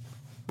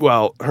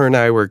 Well, her and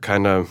I were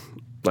kind of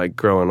like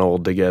growing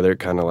old together,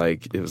 kind of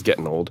like it was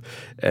getting old.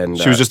 And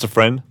she was just a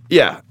friend?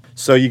 Yeah.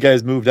 So you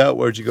guys moved out.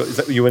 Where'd you go?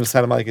 You went to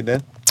Santa Monica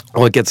then?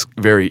 Well, it gets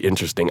very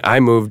interesting. I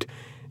moved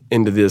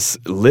into this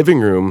living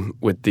room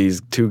with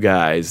these 2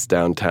 guys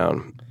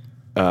downtown,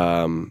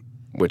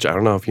 which I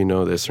don't know if you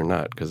know this or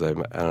not, because I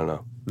don't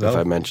know if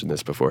I mentioned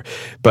this before.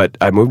 But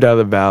I moved out of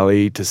the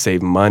Valley to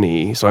save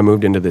money, so I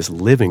moved into this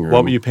living room.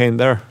 What were you paying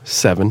there?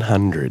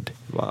 $700.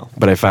 Wow.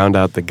 But I found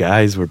out the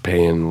guys were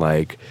paying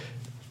like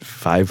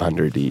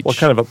 $500 each. What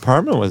kind of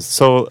apartment was it?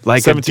 So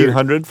like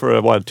 $1,700 for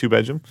a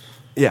 2-bedroom?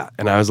 Yeah,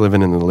 and I was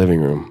living in the living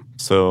room.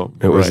 So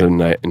it was a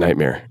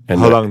nightmare.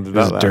 And how long did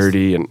that last? It was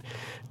dirty, and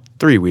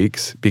 3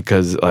 weeks,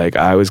 because like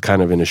I was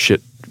kind of in a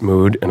shit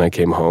mood, and I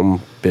came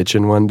home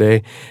bitching one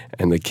day,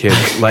 and the kid,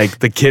 like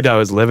the kid I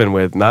was living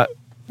with, not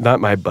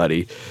my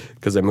buddy,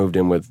 because I moved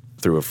in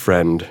through a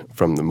friend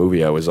from the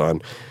movie I was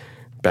on,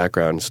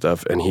 background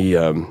stuff, and he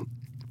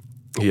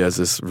has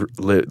this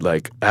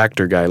like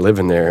actor guy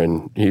living there,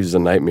 and he's a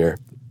nightmare,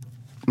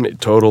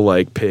 total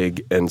like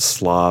pig and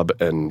slob,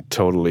 and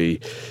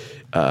totally.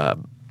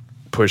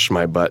 Pushed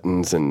my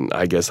buttons, and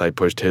I guess I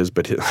pushed his,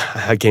 but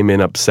I came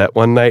in upset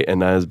one night,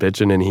 and I was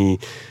bitching, and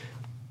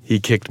he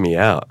kicked me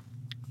out.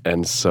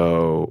 And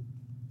so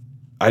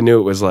I knew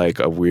it was like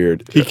a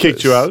weird... He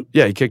kicked you out?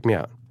 Yeah, he kicked me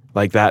out.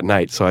 Like that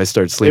night, so I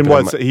started sleeping.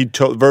 And what, he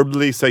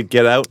verbally said,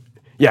 get out?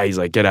 Yeah, he's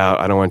like, get out,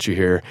 I don't want you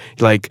here.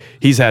 Like,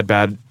 he's had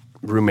bad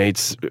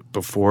roommates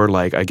before,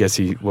 like, I guess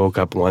he woke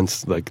up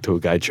once, like, to a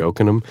guy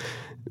choking him,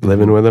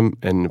 living with him,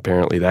 and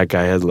apparently that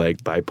guy has like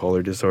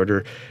bipolar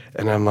disorder,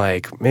 and I'm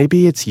like,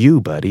 maybe it's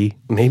you, buddy,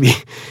 maybe,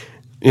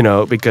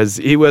 because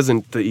he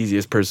wasn't the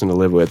easiest person to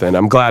live with, and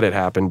I'm glad it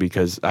happened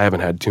because I haven't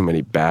had too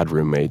many bad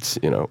roommates,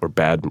 or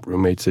bad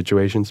roommate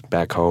situations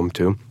back home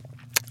too,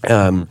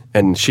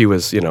 and she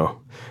was,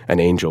 an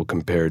angel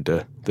compared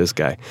to this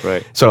guy.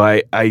 Right. So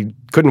I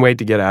couldn't wait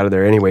to get out of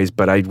there anyways,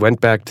 but I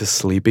went back to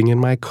sleeping in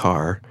my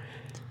car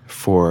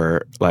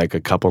for like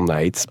a couple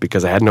nights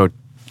because I had no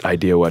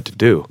idea what to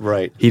do.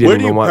 Right. He didn't Where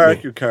do you even want park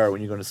me. your car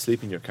when you're going to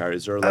sleep in your car?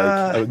 Is there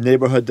like a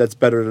neighborhood that's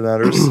better than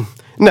others?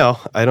 No,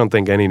 I don't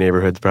think any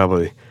neighborhood's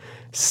probably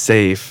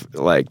safe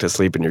like to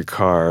sleep in your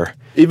car.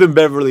 Even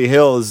Beverly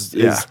Hills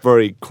is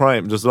very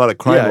crime. There's a lot of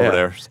crime over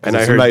there. And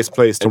it's a nice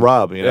place to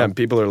rob. Yeah, and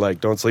people are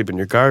like, don't sleep in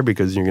your car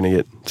because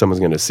someone's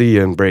going to see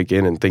you and break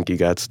in and think you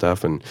got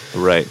stuff and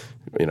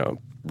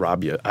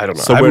rob you. I don't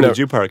know. So where did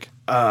you park?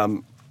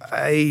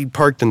 I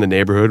parked in the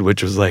neighborhood,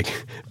 which was like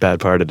bad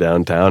part of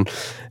downtown,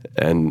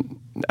 and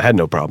I had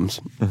no problems.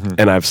 Mm-hmm.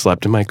 And I've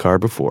slept in my car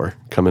before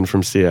coming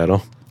from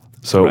Seattle,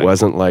 so it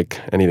wasn't like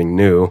anything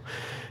new.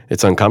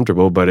 It's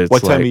uncomfortable, but it's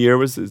what time of year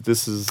was this?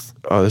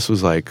 This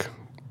was like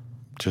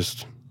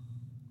just,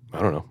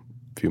 I don't know,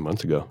 a few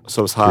months ago.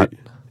 So it's hot?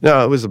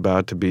 No, it was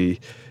about to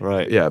be.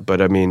 Right. Yeah,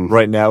 but I mean.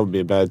 Right now would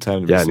be a bad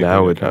time to be sleeping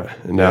in your car.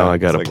 Now I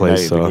got a like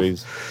place, so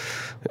degrees.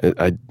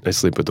 I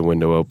sleep with the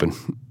window open.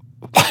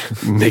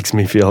 Makes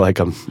me feel like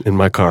I'm in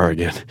my car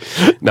again.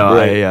 No,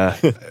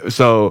 right.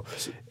 So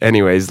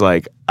anyways,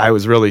 like I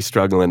was really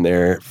struggling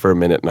there for a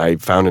minute, and I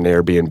found an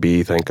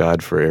Airbnb. Thank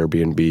God for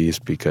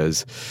Airbnbs,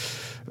 because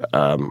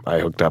I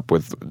hooked up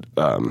with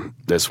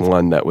this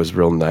one that was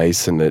real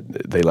nice, and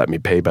they let me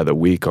pay by the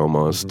week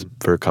almost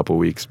for a couple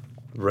weeks.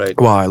 Right.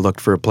 Well, I looked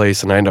for a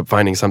place, and I ended up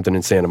finding something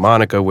in Santa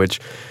Monica, which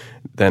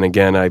then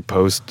again, I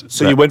post.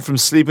 So you went from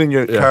sleeping in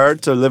your car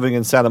to living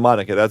in Santa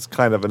Monica. That's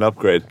kind of an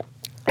upgrade.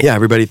 Yeah,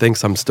 everybody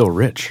thinks I'm still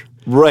rich.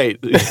 Right.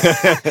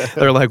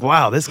 They're like,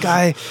 wow, this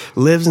guy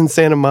lives in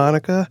Santa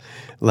Monica?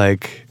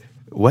 Like,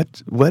 what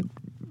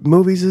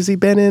movies has he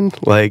been in?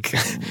 Like,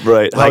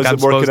 right. Like How's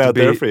it working out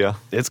there for you?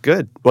 It's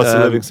good. What's the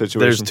living situation?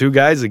 There's two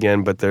guys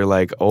again, but they're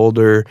like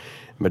older,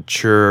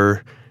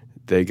 mature.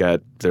 They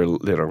got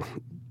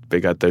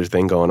their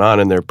thing going on,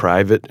 and they're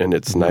private, and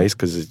it's nice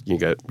because you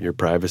got your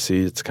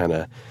privacy. It's kind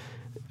of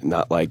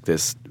not like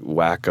this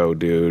wacko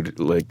dude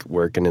like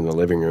working in the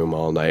living room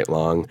all night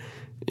long,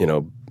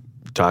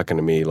 talking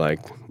to me like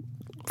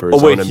for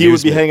his own amusement. He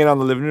would be hanging out in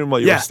the living room while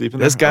you were sleeping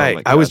there? This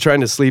guy, I was trying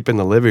to sleep in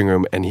the living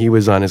room, and he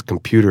was on his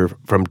computer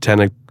from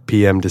 10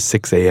 p.m. to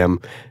 6 a.m.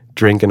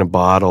 drinking a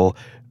bottle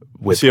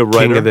with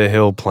King of the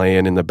Hill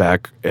playing in the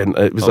back. And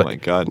it was my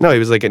God. No, he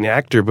was like an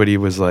actor, but he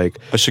was like...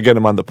 I should get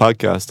him on the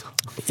podcast.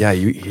 Yeah,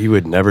 he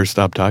would never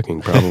stop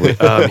talking, probably.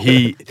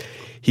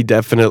 He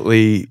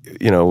definitely,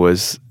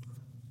 was...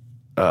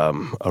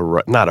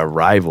 not a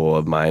rival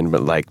of mine,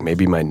 but like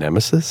maybe my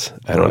nemesis.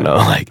 I don't know.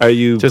 Like, are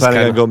you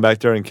planning on going back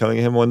there and killing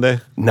him one day?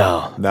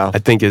 No. I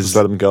think just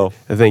let him go.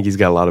 I think he's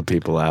got a lot of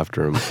people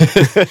after him.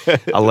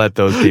 I'll let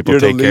those people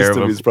take care of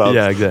him. His problems.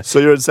 Yeah, exactly. So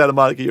you're in Santa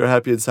Monica. You're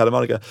happy in Santa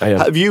Monica. I am.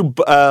 Have you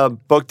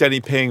booked any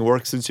paying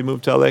work since you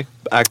moved to LA?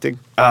 Acting?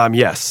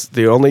 Yes.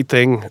 The only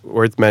thing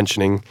worth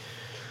mentioning,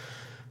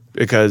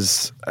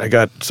 because I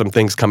got some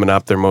things coming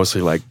up. They're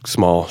mostly like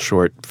small,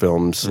 short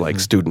films, like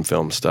student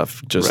film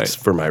stuff, just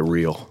for my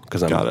reel.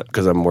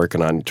 Because I'm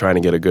working on trying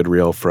to get a good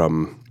reel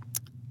from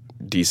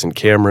decent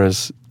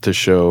cameras to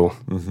show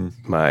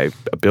my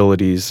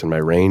abilities and my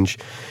range.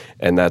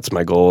 And that's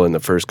my goal in the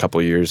first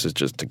couple of years, is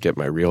just to get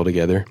my reel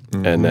together.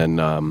 And then,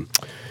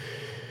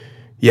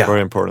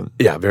 very important.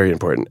 Yeah, very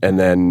important. And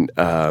then,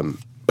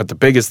 but the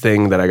biggest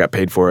thing that I got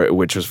paid for,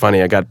 which was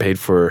funny, I got paid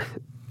for,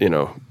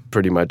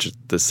 pretty much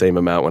the same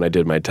amount when I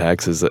did my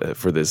taxes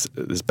for this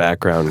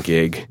background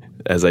gig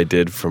as I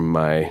did from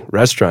my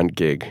restaurant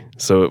gig.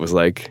 So it was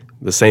like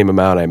the same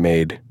amount I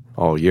made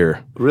all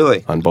year.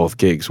 Really? On both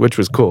gigs, which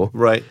was cool.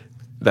 Right.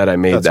 That I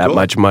made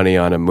much money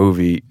on a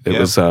movie. It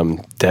was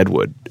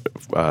Deadwood,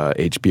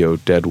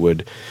 HBO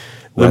Deadwood.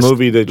 The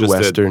movie they just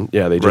Western. did.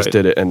 Yeah, they just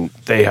did it. And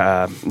they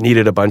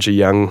needed a bunch of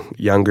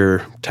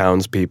younger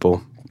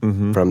townspeople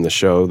from the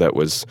show that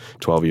was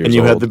 12 years old. And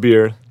you had the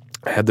beard.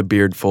 I had the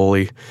beard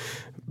fully.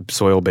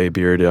 Soilbae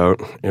beard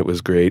out. It was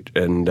great,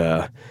 and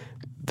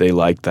they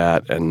liked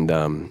that. And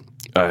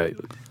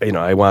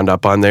I wound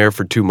up on there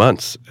for 2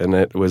 months, and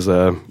it was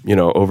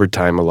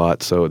overtime a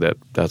lot. So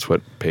that's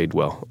what paid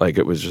well. Like,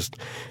 it was just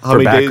how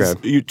many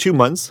background. Days? 2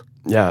 months?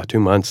 Yeah, 2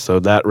 months. So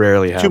that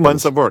rarely happens. 2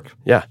 months of work.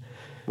 Yeah.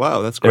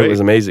 Wow, that's great. It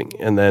was amazing.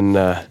 And then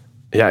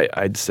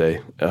I'd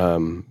say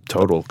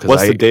total.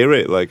 What's the day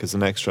rate like as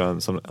an extra on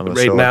a show?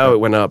 Right now it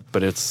went up,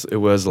 but it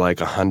was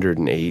like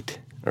 108.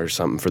 Or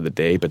something for the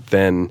day, but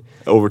then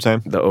the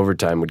overtime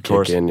would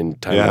kick in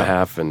time and a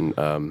half, and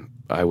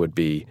I would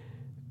be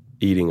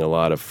eating a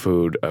lot of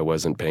food I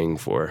wasn't paying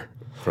for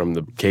from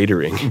the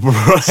catering.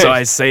 Right. So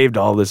I saved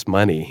all this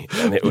money,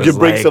 and it was you could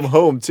bring some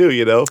home too,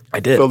 I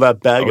did. Fill that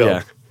bag up.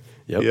 Yeah.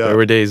 Yep. Yeah. There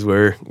were days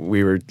where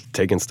we were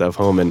taking stuff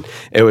home, and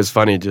it was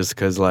funny just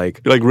because you're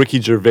like Ricky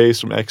Gervais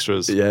from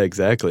Extras. Yeah,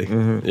 exactly.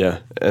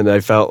 Yeah, and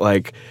I felt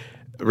like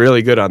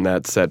really good on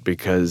that set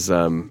because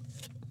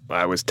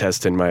I was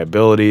testing my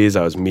abilities.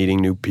 I was meeting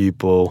new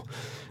people.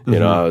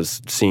 I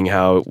was seeing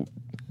how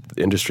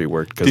the industry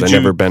worked because I'd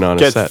never been on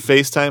a set. Did you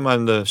get FaceTime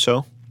on the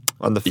show?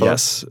 On the phone?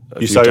 Yes.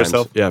 You saw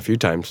yourself? Yeah, a few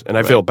times. And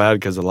I feel bad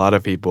because a lot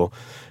of people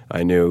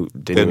I knew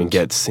didn't even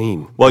get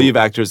seen. Well, you have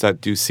actors that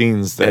do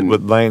scenes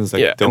with lines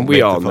that don't and we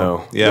make all the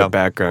phone. know the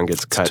background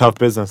gets cut. It's tough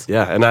business.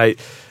 Yeah, and I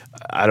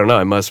don't know.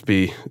 I must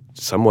be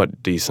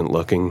somewhat decent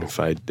looking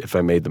if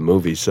I made the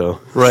movie. So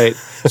right.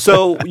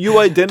 So you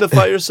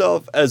identify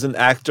yourself as an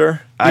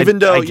actor, even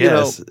though I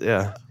guess,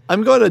 yeah.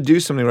 I'm going to do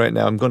something right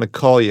now. I'm going to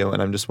call you,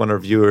 and I'm just want our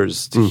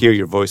viewers to hear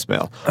your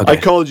voicemail. Okay. I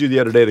called you the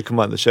other day to come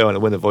on the show,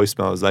 and when the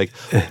voicemail, I was like,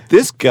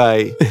 "This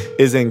guy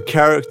is in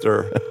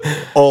character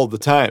all the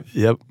time."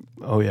 Yep.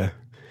 Oh yeah.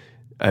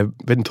 I've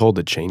been told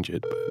to change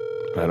it,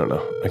 but I don't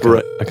know. I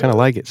kind of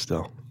like it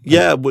still.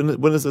 Yeah.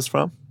 When is this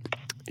from?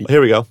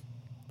 Here we go.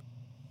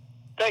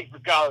 Thanks for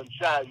calling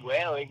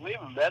Soilbae. Leave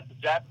a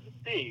message after the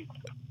beep.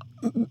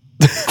 At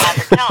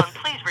the tone,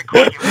 please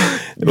record your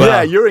message.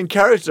 Yeah, you're in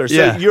character.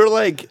 So you're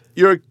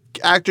an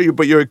actor,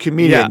 but you're a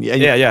comedian.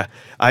 Yeah.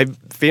 I'm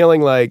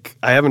feeling like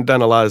I haven't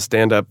done a lot of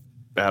stand-up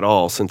at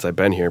all since I've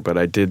been here, but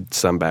I did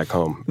some back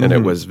home, and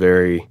it was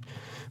very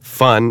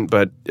fun,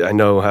 but I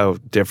know how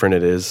different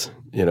it is,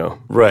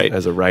 right.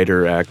 As a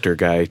writer, actor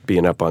guy,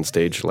 being up on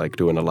stage, like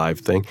doing a live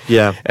thing.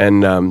 Yeah.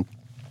 And I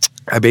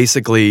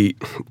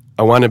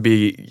want to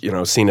be,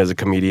 seen as a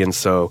comedian,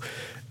 so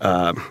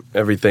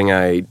everything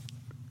I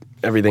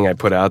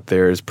put out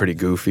there is pretty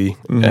goofy,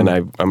 and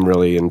I'm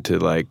really into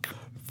like...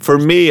 For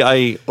me,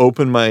 I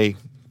open my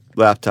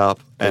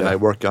laptop and I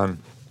work on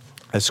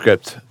a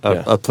script,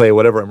 a play,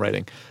 whatever I'm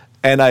writing,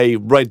 and I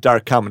write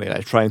dark comedy. And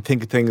I try and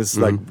think of things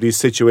like these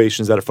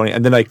situations that are funny,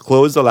 and then I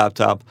close the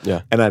laptop,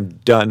 and I'm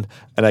done,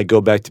 and I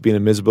go back to being a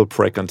miserable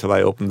prick until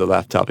I open the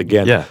laptop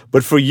again. Yeah.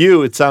 But for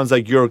you, it sounds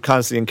like you're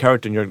constantly in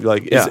character, and you're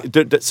like,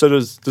 so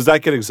does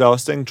that get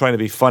exhausting, trying to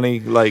be funny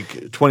like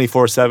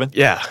 24/7?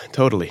 Yeah,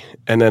 totally.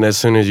 And then as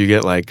soon as you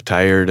get like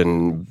tired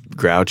and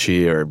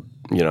grouchy or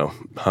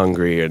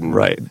hungry and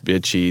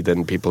bitchy,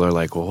 then people are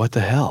like, well, what the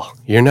hell?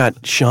 You're not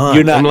Sean.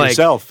 You're not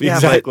yourself.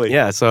 Exactly.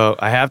 So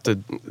I have to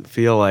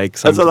feel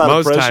like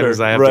most times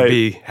I have to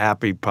be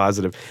happy,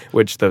 positive,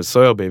 which the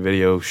Soilbae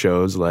video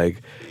shows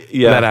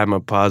that I'm a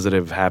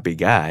positive, happy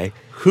guy.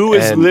 Who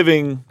is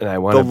living the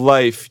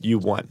life you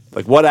want?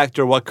 Like what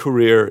actor, what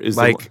career is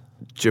like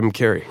Jim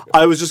Carrey.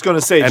 I was just going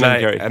to say Jim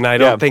Carrey. And I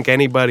don't think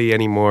anybody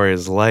anymore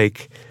is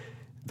like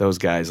those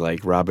guys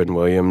like Robin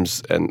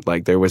Williams, and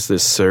like there was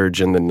this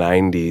surge in the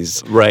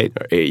 90s, right?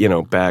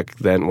 Back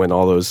then when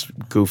all those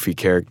goofy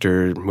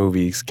character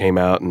movies came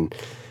out, and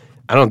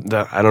I don't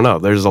know.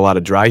 There's a lot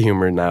of dry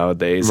humor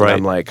nowadays, and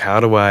I'm like, how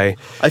do I?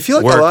 I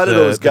feel like a lot of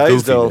those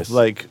guys, though,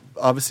 like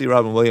obviously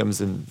Robin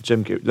Williams and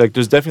Jim Carrey, like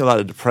there's definitely a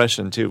lot of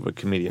depression too with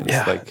comedians.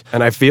 Yeah,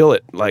 and I feel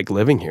it like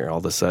living here all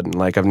of a sudden.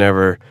 Like I've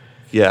never.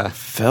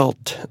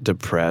 Felt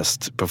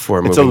depressed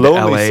before moving to LA. It's a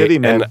lonely city,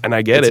 man. And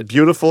I get it. It's a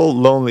beautiful,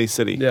 lonely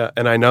city. Yeah,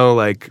 and I know,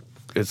 like,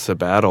 it's a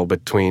battle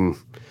between,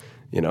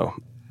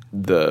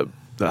 the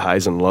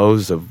highs and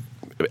lows of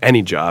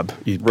any job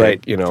you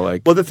pick,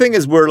 Well, the thing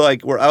is, we're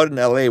out in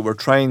LA, we're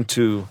trying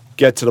to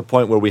get to the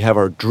point where we have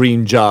our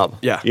dream job.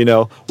 Yeah.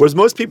 Whereas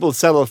most people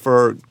settle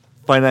for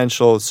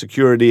financial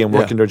security and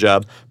working their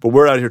job, but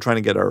we're out here trying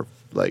to get our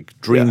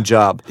dream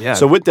job. Yeah.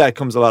 So with that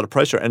comes a lot of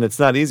pressure, and it's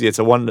not easy. It's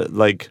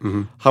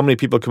how many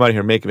people come out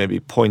here making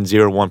maybe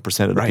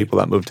 0.01% of the people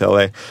that move to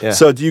LA. Yeah.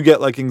 So do you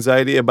get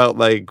anxiety about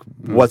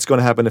what's going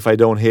to happen if I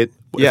don't hit,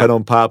 if I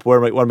don't pop? What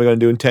am I going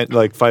to do in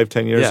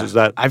 5-10 years? Yeah. Is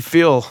that I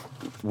feel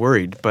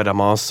worried, but I'm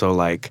also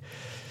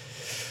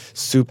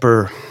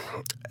super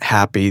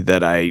happy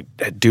that I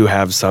do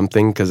have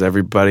something, because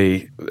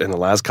everybody in the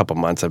last couple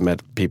months I've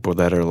met people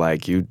that are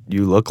like, you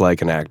look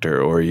like an actor,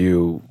 or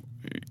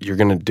you're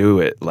going to do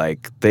it.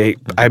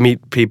 I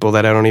meet people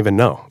that I don't even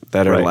know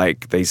that are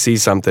they see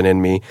something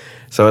in me.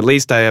 So at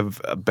least I have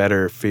a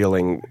better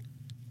feeling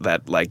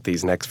that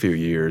these next few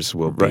years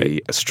will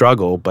be a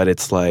struggle, but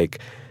it's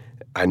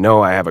I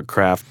know I have a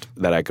craft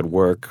that I could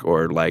work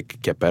or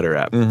get better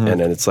at. And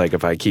then it's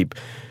if I keep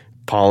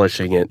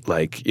polishing it,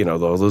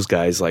 those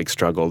guys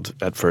struggled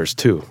at first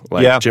too.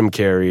 Jim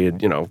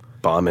Carrey,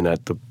 bombing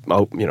at the,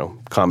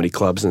 comedy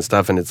clubs and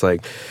stuff. And it's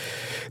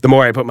the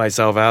more I put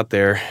myself out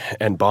there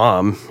and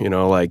bomb,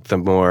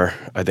 the more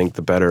I think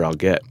the better I'll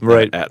get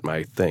at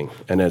my thing.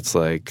 And it's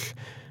I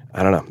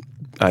don't know.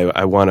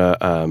 I want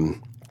to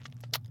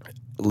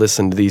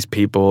listen to these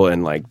people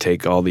and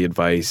take all the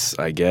advice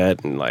I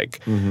get. And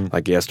like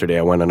yesterday,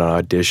 I went on an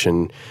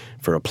audition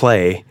for a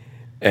play,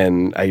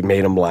 and I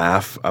made them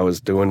laugh. I was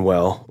doing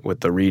well with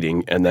the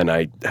reading, and then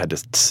I had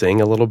to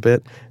sing a little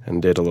bit and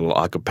did a little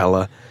a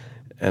cappella.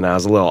 And I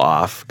was a little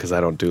off because I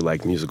don't do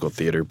musical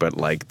theater, but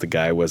the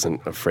guy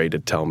wasn't afraid to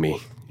tell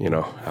me,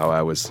 how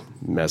I was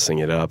messing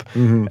it up.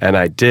 And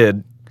I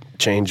did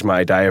change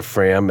my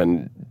diaphragm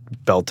and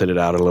belted it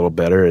out a little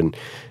better and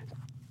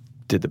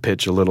did the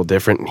pitch a little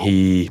different.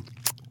 And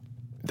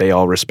they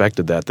all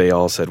respected that. They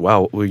all said,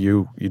 "Wow, well,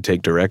 you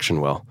take direction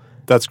well."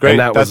 That's great. And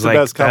that that's was the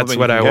best compliment that's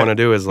what you I can want to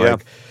do is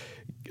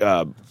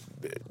Yeah.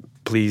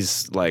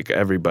 Please,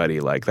 everybody,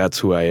 that's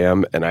who I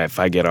am. And if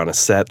I get on a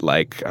set,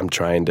 I'm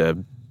trying to,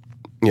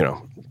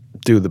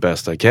 do the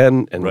best I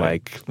can and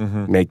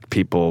make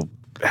people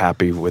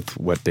happy with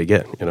what they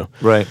get,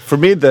 Right. For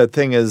me, the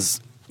thing is,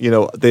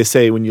 they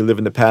say when you live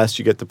in the past,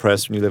 you get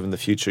depressed. When you live in the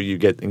future, you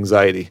get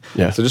anxiety.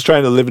 Yeah. So just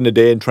trying to live in the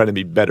day and trying to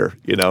be better,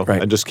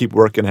 and just keep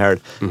working hard.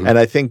 And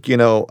I think,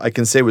 I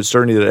can say with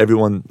certainty that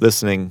everyone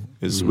listening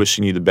is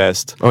wishing you the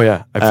best. Oh,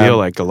 yeah. I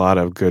feel a lot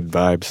of good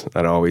vibes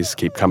that always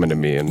keep coming to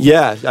me. And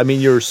yeah. I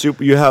mean,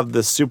 you have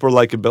this super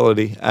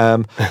likability.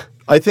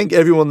 I think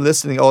everyone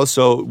listening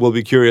also will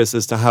be curious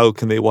as to how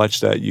can they watch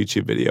that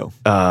YouTube video.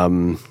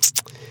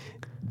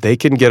 They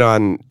can get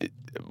on.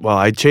 Well,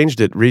 I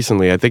changed it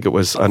recently. I think it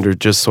was under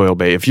just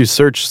Soilbae. If you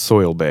search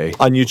Soilbae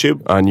on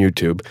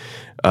YouTube,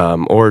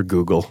 or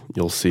Google,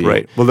 you'll see.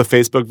 Right. Will the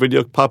Facebook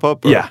video pop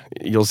up? Or? Yeah,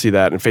 you'll see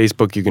that. And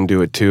Facebook, you can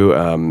do it too.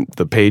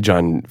 The page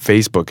on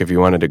Facebook, if you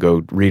wanted to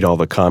go read all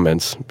the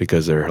comments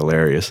because they're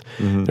hilarious,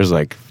 there's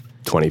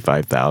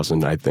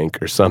 25,000, I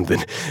think, or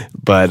something.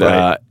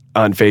 But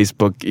on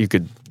Facebook, you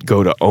could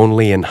go to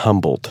Only in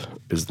Humboldt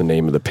is the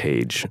name of the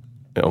page.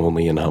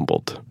 Only in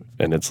Humboldt.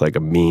 And it's like a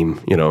meme,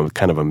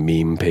 kind of a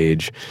meme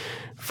page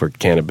for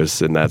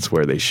cannabis, and that's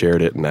where they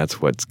shared it, and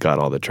that's what's got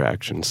all the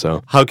traction.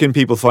 So, how can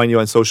people find you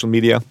on social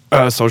media?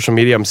 Social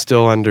media, I'm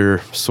still under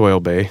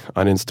Soilbae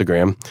on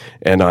Instagram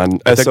and on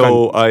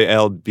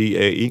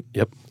Soilbae.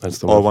 Yep, that's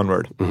the all one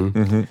word.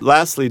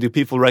 Lastly, do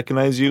people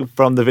recognize you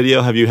from the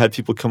video? Have you had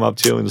people come up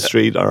to you in the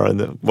street or in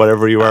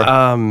whatever you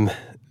are?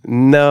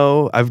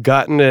 No, I've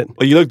gotten it.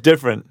 Well, you look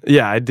different.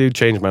 Yeah, I do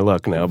change my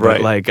look now,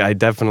 but I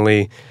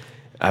definitely.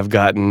 I've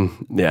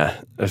gotten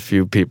a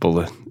few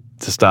people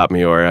to stop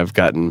me, or I've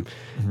gotten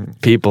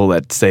people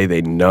that say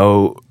they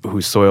know who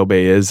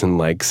Soilbae is in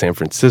like San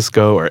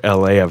Francisco or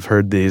LA. I've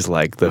heard these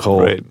like the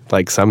whole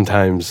like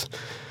sometimes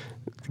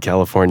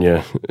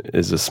California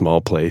is a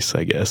small place,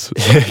 I guess.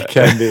 It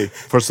can be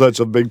for such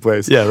a big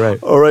place. Yeah,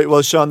 right. All right.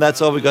 Well, Sean,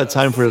 that's all we got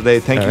time for today.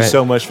 Thank you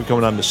so much for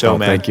coming on the show,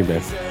 man. Thank you,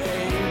 man.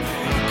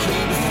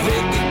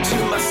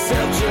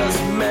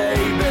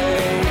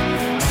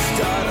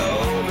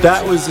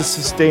 That was The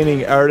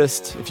Sustaining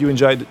Artist. If you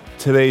enjoyed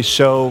today's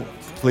show,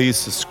 please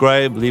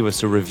subscribe, leave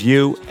us a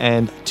review,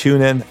 and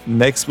tune in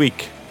next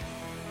week.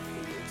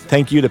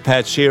 Thank you to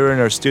Pat Shearer in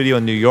our studio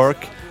in New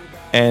York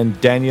and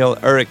Daniel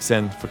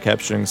Erickson for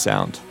capturing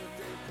sound.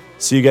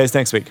 See you guys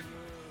next week.